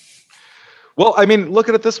 Well, I mean, look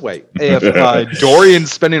at it this way. If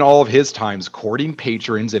Dorian's spending all of his times courting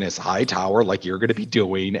patrons in his high tower, like you're going to be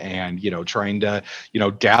doing, and, trying to,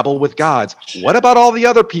 dabble with gods, what about all the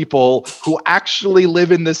other people who actually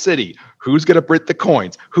live in the city? Who's going to print the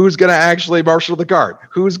coins? Who's going to actually marshal the guard?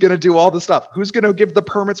 Who's going to do all the stuff? Who's going to give the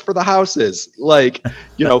permits for the houses? Like,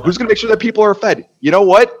 who's going to make sure that people are fed? You know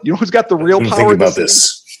what? You know who's got the real power? Think about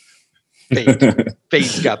this. Fate.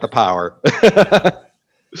 Fate's got the power.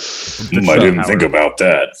 I didn't think about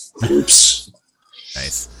that. Oops.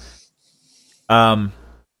 Nice.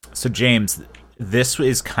 So James, this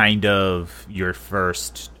is kind of your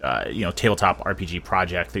first, tabletop RPG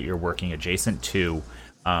project that you're working adjacent to.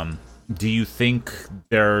 Do you think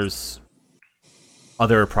there's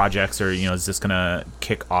other projects, or is this gonna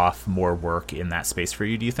kick off more work in that space for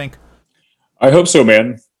you? Do you think? I hope so,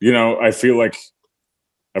 man. I feel like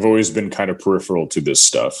I've always been kind of peripheral to this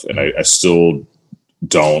stuff, and I still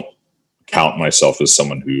don't count myself as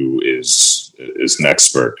someone who is an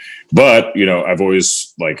expert, but I've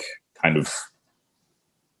always like kind of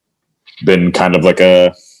been kind of like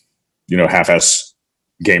a half-ass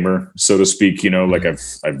gamer, so to speak.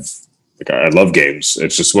 Like I love games.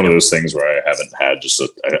 It's just one of those things where I haven't had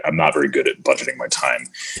I'm not very good at budgeting my time,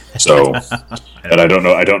 so and I don't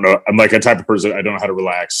know. I'm like a type of person, I don't know how to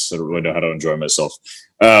relax. I don't really know how to enjoy myself.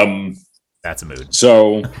 That's a mood.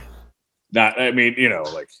 So I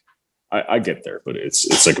get there, but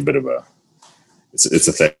it's like a bit of it's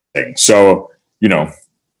a thing. So,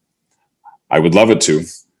 I would love it to.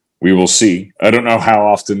 We will see. I don't know how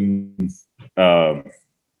often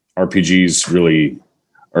RPGs really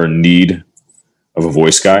are in need of a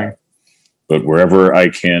voice guy, but wherever I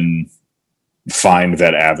can find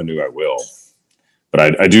that avenue, I will.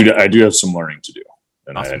 But I do have some learning to do,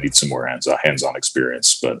 and awesome. I need some more hands-on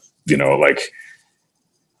experience. But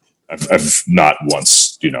I've not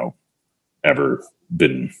once, ever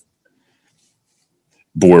been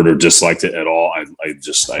bored or disliked it at all. I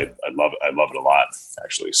love it a lot,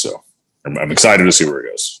 actually. So I'm excited to see where it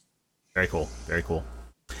goes. Very cool. Very cool.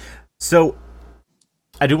 So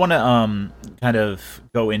I do want to kind of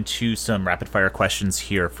go into some rapid fire questions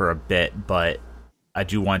here for a bit, but I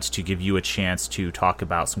do want to give you a chance to talk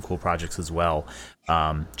about some cool projects as well.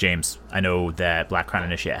 James, I know that Black Crown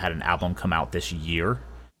Initiate had an album come out this year.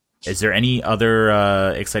 Is there any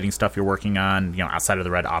other exciting stuff you're working on, outside of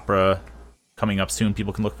the Red Opera coming up soon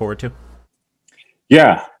people can look forward to?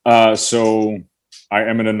 Yeah. So I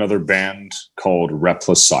am in another band called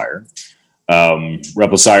Replacire.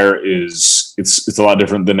 Replacire it's a lot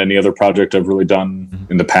different than any other project I've really done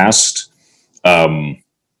in the past.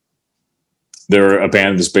 They're a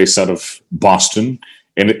band that's based out of Boston,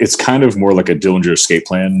 and it's kind of more like a Dillinger Escape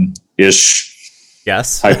Plan-ish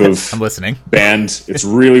type of I'm listening. Band. It's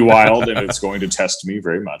really wild, and it's going to test me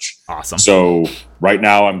very much. Awesome. So right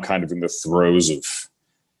now I'm kind of in the throes of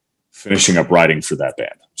finishing up writing for that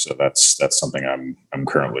band. So that's something I'm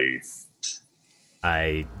currently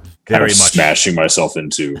very much smashing myself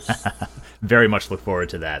into. Very much look forward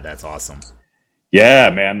to that. That's awesome. Yeah,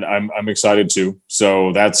 man, I'm excited too.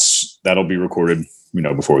 So that'll be recorded,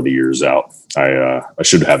 before the year's out. I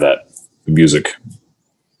should have that music,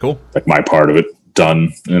 cool, like my part of it,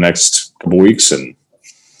 done in the next couple weeks, and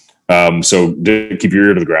so keep your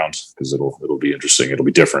ear to the ground because it'll be interesting. It'll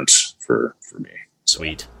be different for me.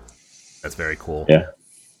 Sweet, that's very cool. Yeah,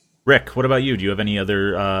 Rick, what about you? Do you have any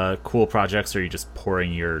other cool projects, or are you just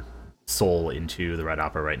pouring your soul into the Red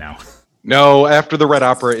Opera right now? No, after the Red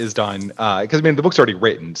Opera is done, because the book's already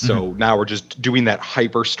written, so now we're just doing that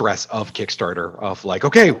hyper stress of Kickstarter of like,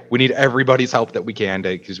 okay, we need everybody's help that we can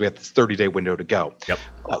because we have this 30-day window to go. Yep.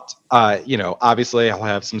 But obviously, I'll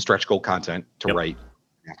have some stretch goal content to write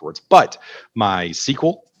afterwards. But my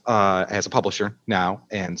sequel has a publisher now,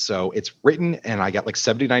 and so it's written, and I got like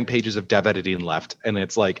 79 pages of dev editing left, and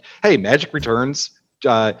it's like, hey, Magic Returns,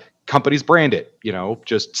 companies brand it,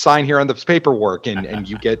 just sign here on this paperwork, and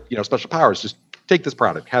you get special powers. Just take this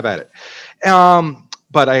product, have at it.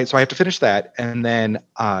 But I have to finish that, and then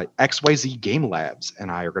XYZ Game Labs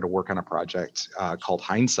and I are going to work on a project called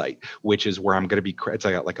Hindsight, which is where I'm going to be. It's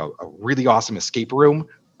like a really awesome escape room,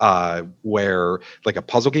 where like a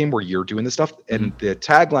puzzle game where you're doing this stuff, and the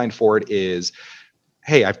tagline for it is,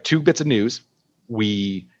 "Hey, I have two bits of news.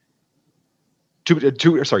 Two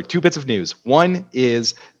bits of news. One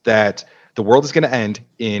is that the world is going to end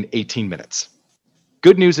in 18 minutes.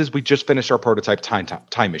 Good news is we just finished our prototype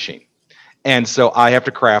time machine." And so I have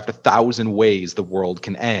to craft 1,000 ways the world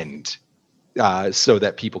can end, so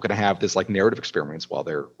that people can have this like narrative experience while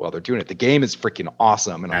they're doing it. The game is freaking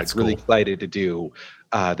awesome, and I'm really excited to do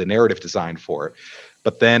the narrative design for it.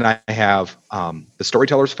 But then I have the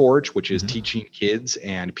Storyteller's Forge, which is teaching kids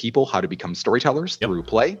and people how to become storytellers through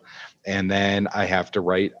play. And then I have to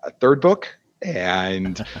write a third book,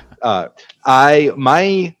 and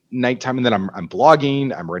my nighttime, and then I'm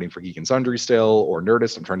blogging, I'm writing for Geek and Sundry still, or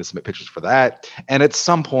Nerdist. I'm trying to submit pictures for that. And at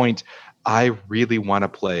some point, I really want to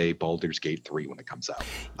play Baldur's Gate 3 when it comes out.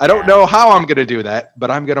 I don't know how I'm going to do that,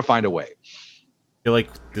 but I'm going to find a way. I feel like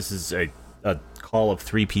this is a call of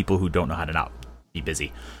three people who don't know how to not be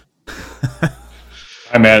busy.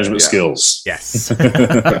 Time management skills. Yes.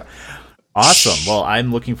 Awesome. Well,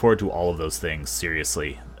 I'm looking forward to all of those things,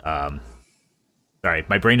 seriously. Sorry,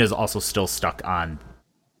 my brain is also still stuck on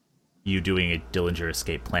you doing a Dillinger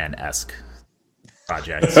Escape Plan-esque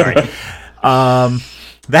project. Sorry.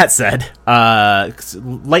 That said,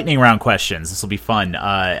 lightning round questions. This will be fun.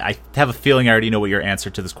 I have a feeling I already know what your answer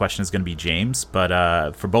to this question is going to be, James.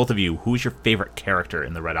 But for both of you, who's your favorite character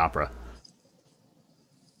in the Red Opera?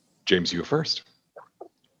 James, you first.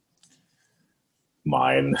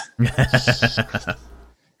 Mine.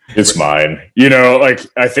 It's mine.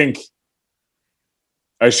 I think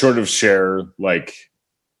I sort of share,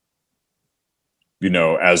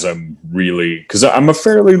 as I'm really, because I'm a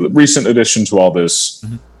fairly recent addition to all this.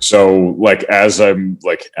 So, as I'm,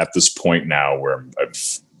 at this point now where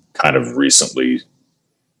I've kind of recently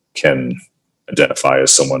can identify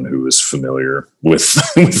as someone who is familiar with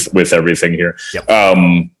with everything here. Yep.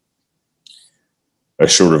 I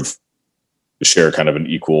sort of share kind of an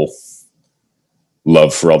equal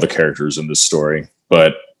love for all the characters in this story,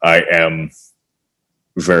 but I am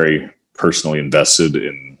very personally invested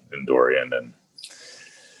in Dorian, and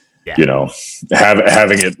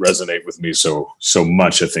having it resonate with me so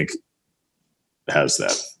much, I think has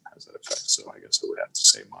that effect. So I guess I would have to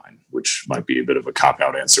say mine, which might be a bit of a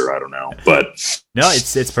cop-out answer. I don't know, but no,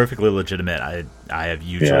 it's perfectly legitimate. I have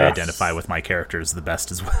usually identify with my characters the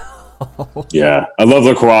best as well. Yeah, I love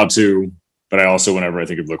Lacroix too, but I also, whenever I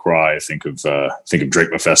think of Lacroix, I think of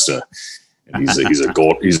Drake Mephisto, and he's a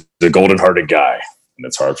golden-hearted guy, and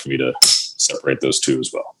it's hard for me to separate those two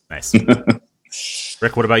as well. Nice.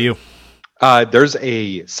 Rick, what about you? There's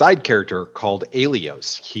a side character called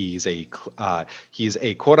Aelios. He's a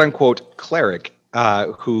quote unquote cleric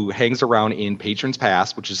who hangs around in Patron's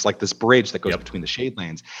Pass, which is like this bridge that goes between the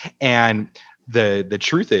Shadelands. And the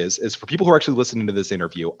truth is for people who are actually listening to this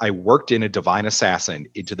interview, I worked in a divine assassin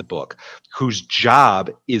into the book whose job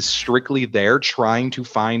is strictly there trying to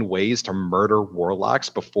find ways to murder warlocks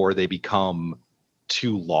before they become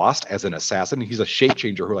too lost as an assassin. He's a shape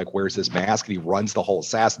changer who wears this mask, and he runs the whole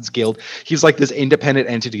Assassin's Guild. He's like this independent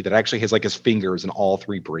entity that actually has his fingers in all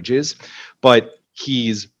three bridges, but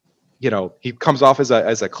he's he comes off as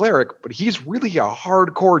a cleric, but he's really a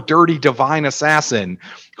hardcore dirty divine assassin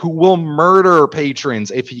who will murder patrons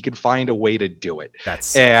if he can find a way to do it.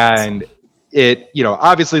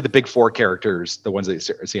 Obviously the big four characters, the ones that you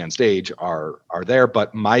see on stage are there,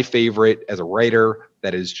 but my favorite as a writer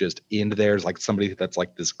that is just in there is somebody that's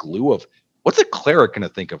like this glue of, what's a cleric going to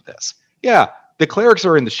think of this? Yeah, the clerics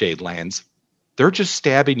are in the Shadelands. They're just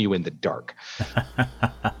stabbing you in the dark.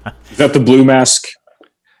 Is that the blue mask?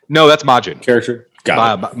 No, that's Majin character.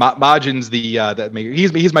 Got it. Majin's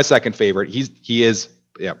he's my second favorite. He is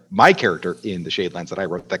my character in the Shadelands that I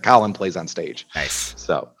wrote that Colin plays on stage. Nice.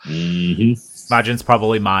 So Majin's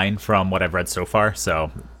probably mine from what I've read so far.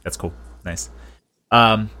 So that's cool. Nice.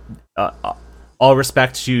 All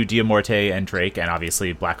respect to Diamorte and Drake, and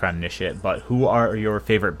obviously Black Crown Initiate. But who are your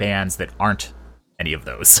favorite bands that aren't any of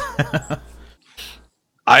those?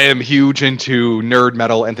 I am huge into nerd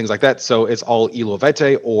metal and things like that. So it's all Elo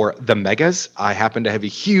Vitae or the Megas. I happen to have a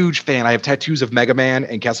huge fan. I have tattoos of Mega Man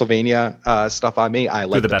and Castlevania stuff on me. I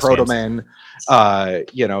like the Proto Man.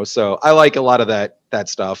 So I like a lot of that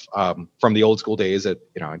stuff from the old school days. I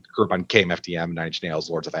grew up on KMFDM, Nine Inch Nails,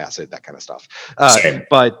 Lords of Acid, that kind of stuff.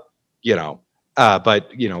 But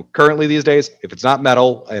currently these days, if it's not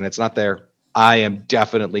metal and it's not there, I am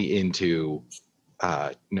definitely into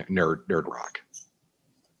nerd rock.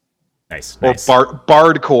 Nice.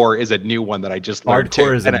 Bardcore is a new one that I just learned.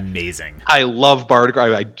 Bardcore is amazing. I love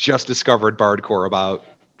Bardcore. I just discovered Bardcore about,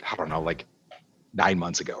 I don't know, like 9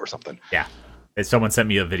 months ago or something. Yeah. Someone sent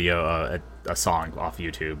me a video, a song off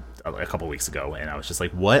YouTube a couple weeks ago, and I was just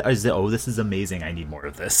like, what is it? Oh, this is amazing. I need more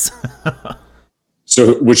of this.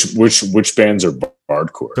 So which bands are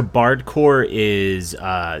Bardcore? So Bardcore is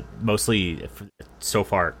mostly, so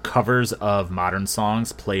far, covers of modern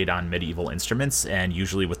songs played on medieval instruments, and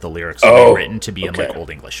usually with the lyrics written to be in like Old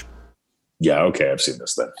English. Yeah, okay, I've seen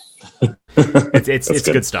this then. it's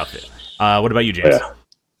good stuff. What about you, James?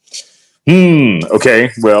 Okay,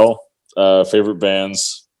 well, favorite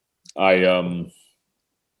bands. One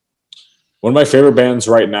of my favorite bands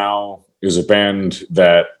right now is a band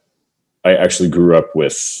that I actually grew up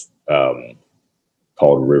with,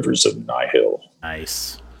 called Rivers of Nihil.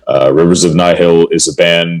 Nice. Rivers of Nihil is a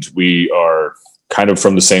band. We are kind of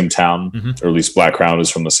from the same town, or at least Black Crown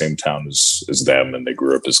is from the same town as them, and they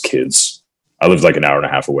grew up as kids. I lived like an hour and a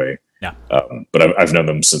half away. Yeah. But I've known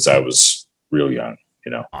them since I was real young,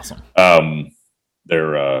 Awesome.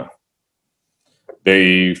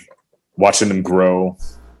 They watching them grow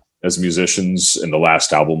as musicians, and the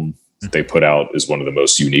last album they put out is one of the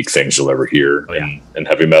most unique things you'll ever hear in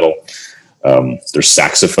heavy metal. There's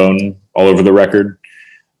saxophone all over the record.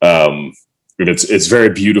 It's very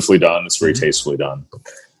beautifully done. It's very tastefully done.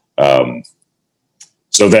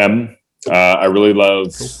 So them, I really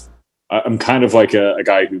love. I'm kind of like a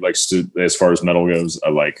guy who likes to, as far as metal goes, I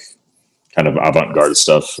like kind of avant-garde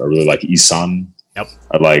stuff. I really like Isan. Yep.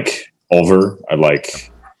 I like Ulver. I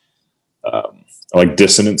like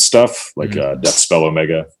dissonant stuff, like Deathspell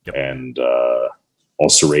Omega and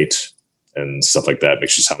Ulcerate and stuff like that.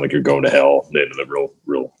 Makes you sound like you're going to hell, into the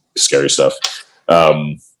real scary stuff.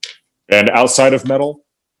 And outside of metal,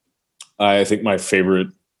 I think my favorite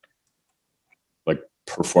like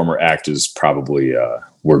performer act is probably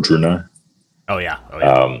Wardruna. Oh yeah.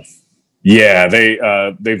 They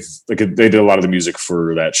did a lot of the music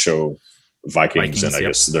for that show Vikings, and I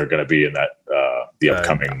guess they're going to be in that the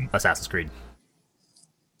upcoming Assassin's Creed.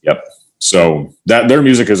 Yep. So that their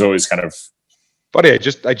music is always kind of funny. I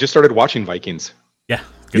just started watching Vikings. Yeah.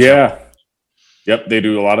 Yeah. Yep. They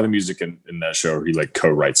do a lot of the music in that show. He like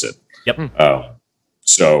co-writes it. Yep.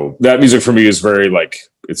 So that music for me is very like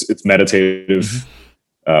it's meditative.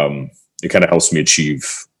 It kind of helps me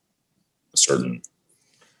achieve a certain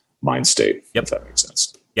mind state. Yep. If that makes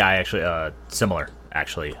sense. Yeah, I actually similar.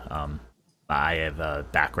 Actually, I have a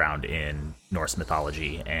background in Norse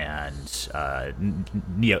mythology and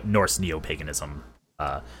Norse neo-paganism,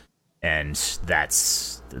 and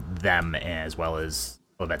that's them as well as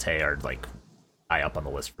Levete are like high up on the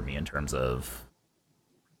list for me in terms of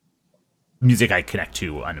music I connect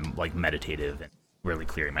to on like meditative and really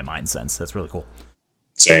clearing my mind sense. That's really cool.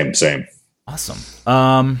 Same.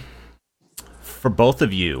 Awesome. For both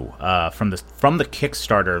of you, from the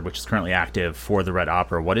Kickstarter, which is currently active for the Red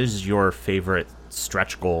Opera, what is your favorite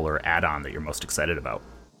stretch goal or add-on that you're most excited about?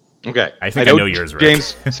 Okay, I think I know yours, Rick.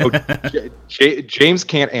 James. So James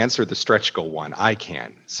can't answer the stretch goal one. I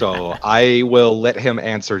can, so I will let him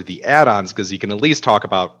answer the add-ons because he can at least talk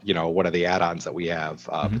about what are the add-ons that we have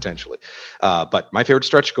potentially. But my favorite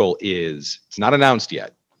stretch goal it's not announced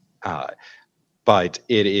yet. But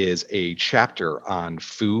it is a chapter on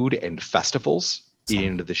food and festivals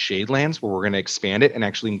in the Shadelands, where we're going to expand it and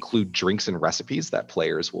actually include drinks and recipes that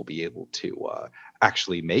players will be able to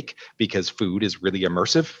actually make, because food is really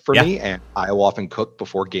immersive for me, and I will often cook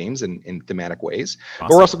before games in thematic ways. Awesome.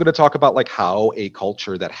 But we're also going to talk about like how a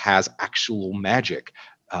culture that has actual magic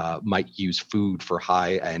might use food for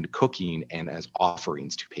high-end cooking and as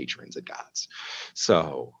offerings to patrons and gods.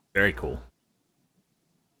 So very cool.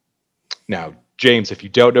 Now, James, if you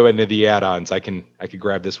don't know any of the add-ons, I could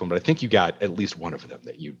grab this one, but I think you got at least one of them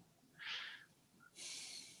that you.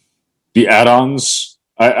 The add-ons,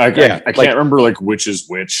 I can't remember like which is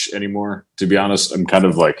which anymore. To be honest, I'm kind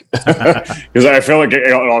of like because I feel like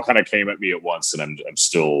it all kind of came at me at once, and I'm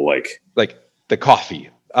still like the coffee.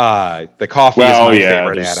 The coffee is my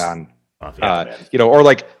favorite add-on. Or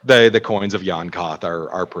like the coins of Jan Koth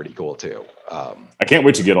are pretty cool too. I can't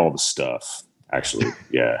wait to get all the stuff. Actually,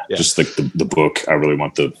 yeah. Just like the book. I really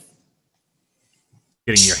want the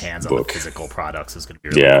getting your hands on the book. Physical products is going to be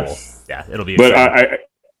really cool. Yeah, it'll be. But I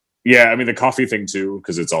mean the coffee thing too,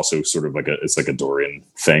 because it's also sort of like a Dorian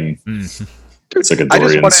thing. It's like a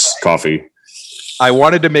Dorian's coffee. I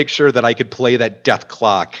wanted to make sure that I could play that Death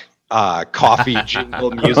Clock coffee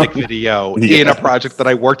jingle music video in a project that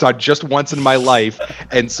I worked on just once in my life.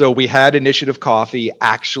 And so we had Initiative Coffee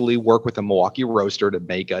actually work with a Milwaukee roaster to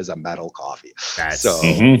make us a metal coffee. Perfect.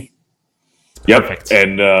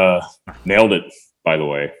 And nailed it, by the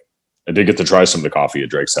way. I did get to try some of the coffee at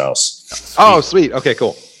Drake's house. Oh, sweet. Okay,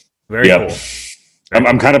 cool. Very cool.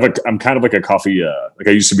 I'm kind of like a coffee like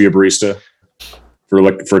I used to be a barista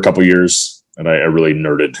for a couple years, and I really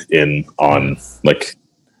nerded in on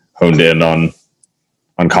honed in on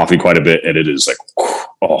coffee quite a bit, and it is like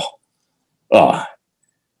oh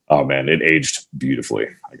man, it aged beautifully,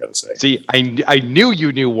 I gotta say. See, I knew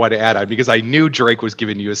you knew what to add on because I knew Drake was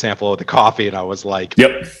giving you a sample of the coffee, and I was like,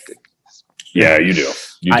 yep. Yeah, you do.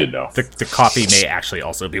 You did know. The coffee may actually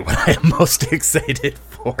also be what I am most excited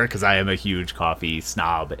for, because I am a huge coffee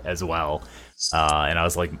snob as well. And I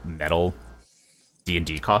was like, metal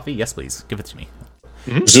D&D coffee? Yes, please. Give it to me.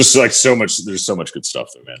 It's just like so much. There's so much good stuff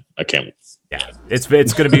there, man. I can't. Yeah, it's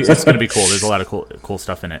gonna be cool. There's a lot of cool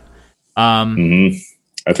stuff in it. I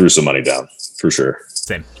threw some money down for sure.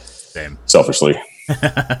 Same. Selfishly,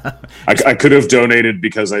 I could have donated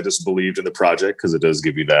because I just believed in the project, because it does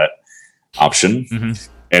give you that option,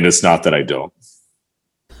 and it's not that I don't.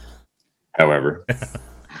 However,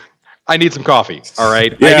 I need some coffee. All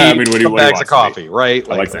right. Yeah, I need some bags of coffee. Right.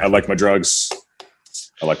 I like my drugs.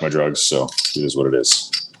 So it is what it is.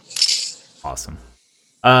 Awesome.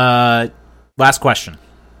 Last question,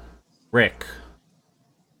 Rick.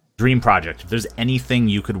 Dream project. If there's anything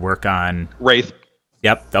you could work on, Wraith.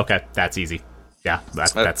 Yep. Okay, that's easy. Yeah,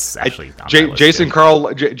 that's actually Jason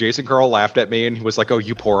Carl laughed at me and he was like, "Oh,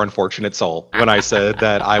 you poor unfortunate soul," when I said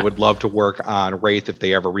that I would love to work on Wraith if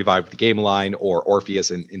they ever revive the game line, or Orpheus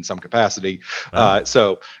in some capacity.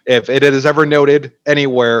 So if it is ever noted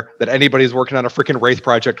anywhere that anybody's working on a freaking Wraith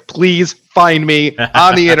project, please find me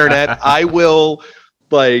on the internet. I will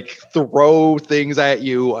throw things at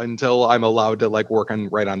you until I'm allowed to work on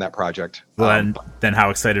that project. Well, then how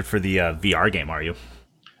excited for the VR game are you?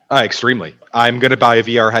 Extremely. I'm going to buy a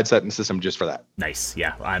VR headset and system just for that. Nice.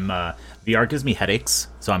 Yeah. I'm VR gives me headaches,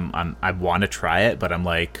 so I want to try it, but I'm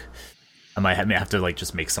like, I might have to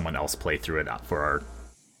just make someone else play through it for our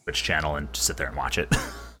Twitch channel and just sit there and watch it.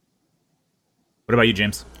 What about you,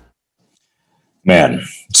 James? Man,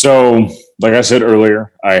 so like I said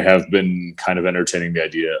earlier, I have been kind of entertaining the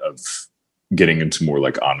idea of getting into more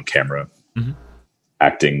on camera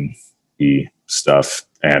acting-y stuff,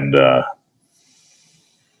 and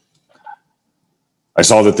I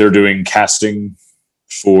saw that they're doing casting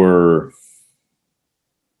for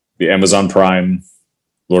the Amazon Prime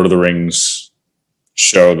Lord of the Rings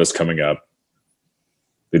show that's coming up.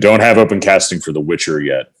 They don't have open casting for The Witcher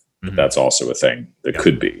yet, but that's also a thing that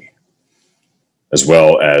could be. As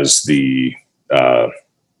well as the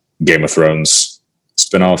Game of Thrones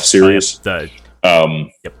spinoff series.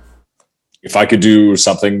 If I could do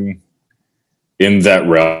something in that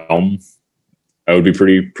realm, I would be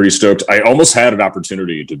pretty stoked. I almost had an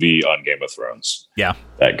opportunity to be on Game of Thrones. Yeah,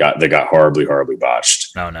 that got horribly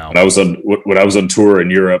botched. Oh no! When I was on tour in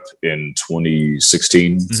Europe in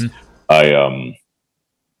 2016, I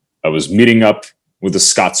was meeting up with a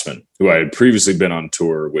Scotsman who I had previously been on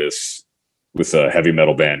tour with a heavy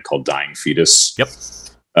metal band called Dying Fetus. Yep.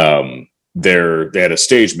 They had a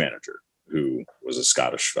stage manager who was a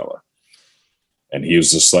Scottish fella, and he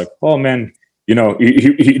was just like, "Oh man."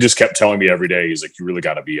 He just kept telling me every day, he's like, "You really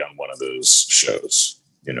got to be on one of those shows,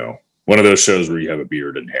 one of those shows where you have a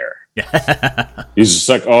beard and hair." Yeah. He's just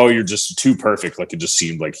like, "Oh, you're just too perfect." It just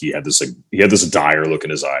seemed like he had this dire look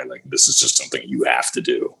in his eye. Like, this is just something you have to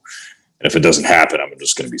do. And if it doesn't happen, I'm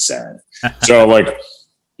just going to be sad. So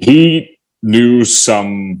he knew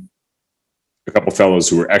a couple fellows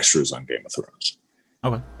who were extras on Game of Thrones.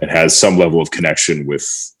 Okay. And has some level of connection with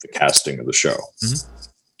the casting of the show.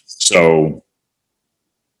 So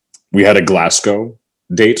we had a Glasgow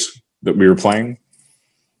date that we were playing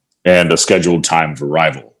and a scheduled time of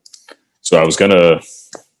arrival. So I was going to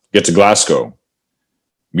get to Glasgow,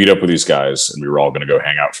 meet up with these guys, and we were all going to go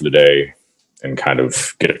hang out for the day and kind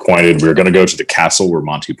of get acquainted. We were going to go to the castle where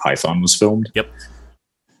Monty Python was filmed. Yep.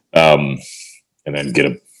 And then get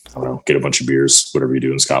a bunch of beers, whatever you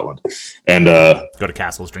do in Scotland. And go to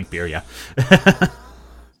castles, drink beer, yeah.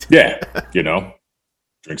 Yeah,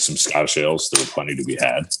 drink some Scottish ales. There were plenty to be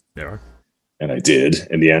had. There are. And I did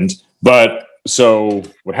in the end. But so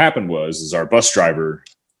what happened was our bus driver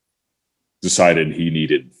decided he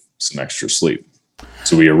needed some extra sleep.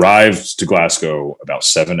 So we arrived to Glasgow about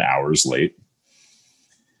 7 hours late.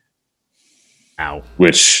 Ow.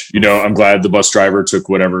 Which, I'm glad the bus driver took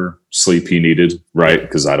whatever sleep he needed, right?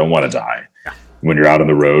 Because I don't want to die. Yeah. When you're out on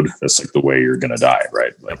the road, that's like the way you're going to die,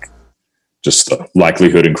 right? Like, just the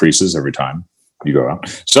likelihood increases every time you go out.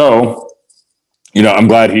 So, I'm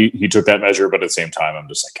glad he took that measure, but at the same time, I'm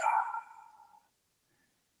just like,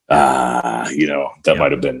 that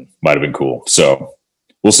might have been cool. So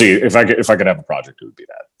we'll see. If I could have a project, it would be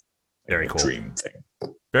that. Very cool. Dream thing.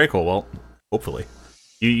 Very cool. Well, hopefully.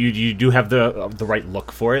 You do have the right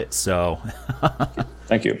look for it, so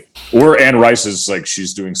thank you. Anne Rice is like,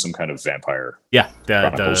 she's doing some kind of vampire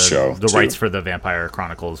the show. The rights for the Vampire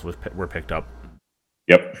Chronicles were picked up.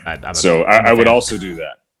 Yep. I would also do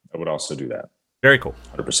that. Very cool.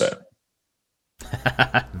 100%.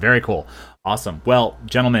 Very cool. Awesome. Well,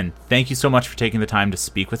 gentlemen, thank you so much for taking the time to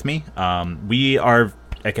speak with me. We are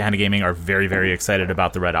at Gehenna Gaming are very, very excited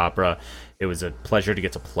about the Red Opera. It was a pleasure to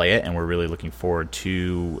get to play it, and we're really looking forward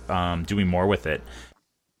to doing more with it.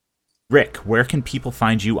 Rick, where can people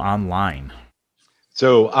find you online?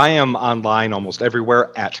 So I am online almost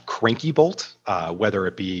everywhere at CrankyBolt, whether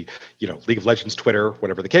it be League of Legends, Twitter,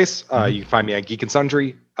 whatever the case. You can find me at Geek and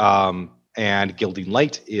Sundry, and Gilding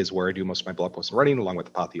Light is where I do most of my blog posts and writing, along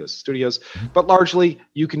with Apotheos Studios. But largely,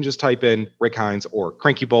 you can just type in Rick Hines or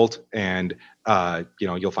CrankyBolt, and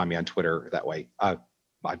you'll find me on Twitter that way.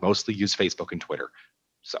 I mostly use Facebook and Twitter.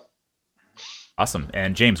 So awesome.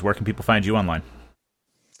 And James, where can people find you online?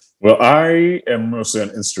 Well, I am mostly on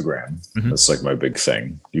Instagram. That's like my big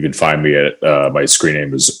thing. You can find me at my screen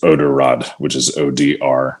name is Odorod, which is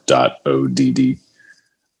ODR.ODD.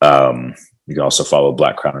 You can also follow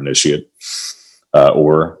Black Crown Initiate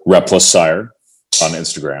or Replus Sire on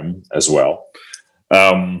Instagram as well.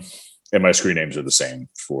 And my screen names are the same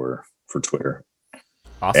for Twitter.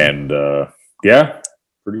 Awesome. And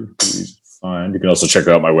pretty easy to find. You can also check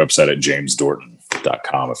out my website at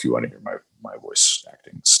jamesdorton.com if you want to hear my voice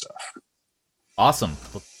acting stuff. Awesome.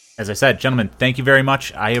 Well, as I said, gentlemen, thank you very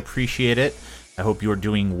much. I appreciate it. I hope you are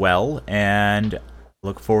doing well, and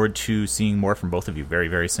look forward to seeing more from both of you very,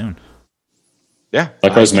 very soon. Yeah.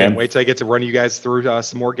 Likewise, man. Can't wait till I get to run you guys through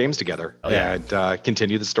some more games together and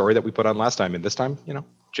continue the story that we put on last time. And this time,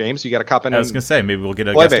 James, you got to cop in. I was going to say, maybe we'll get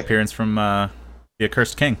a guest appearance from the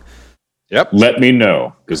Accursed King. Yep. Let me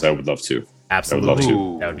know, because I would love to. Absolutely. I would love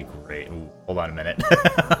to. That would be great. Ooh, hold on a minute.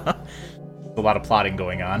 A lot of plotting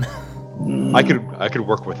going on. I could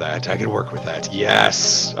work with that.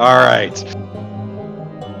 Yes. All right.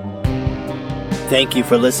 Thank you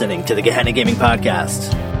for listening to the Gehenna Gaming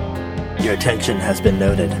Podcast. Your attention has been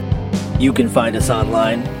noted. You can find us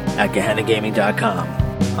online at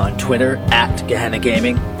GehennaGaming.com, on Twitter at Gehenna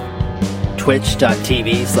Gaming,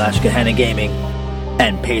 Twitch.tv/Gehenna Gaming,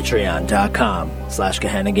 and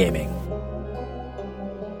Patreon.com/Gehenna Gaming.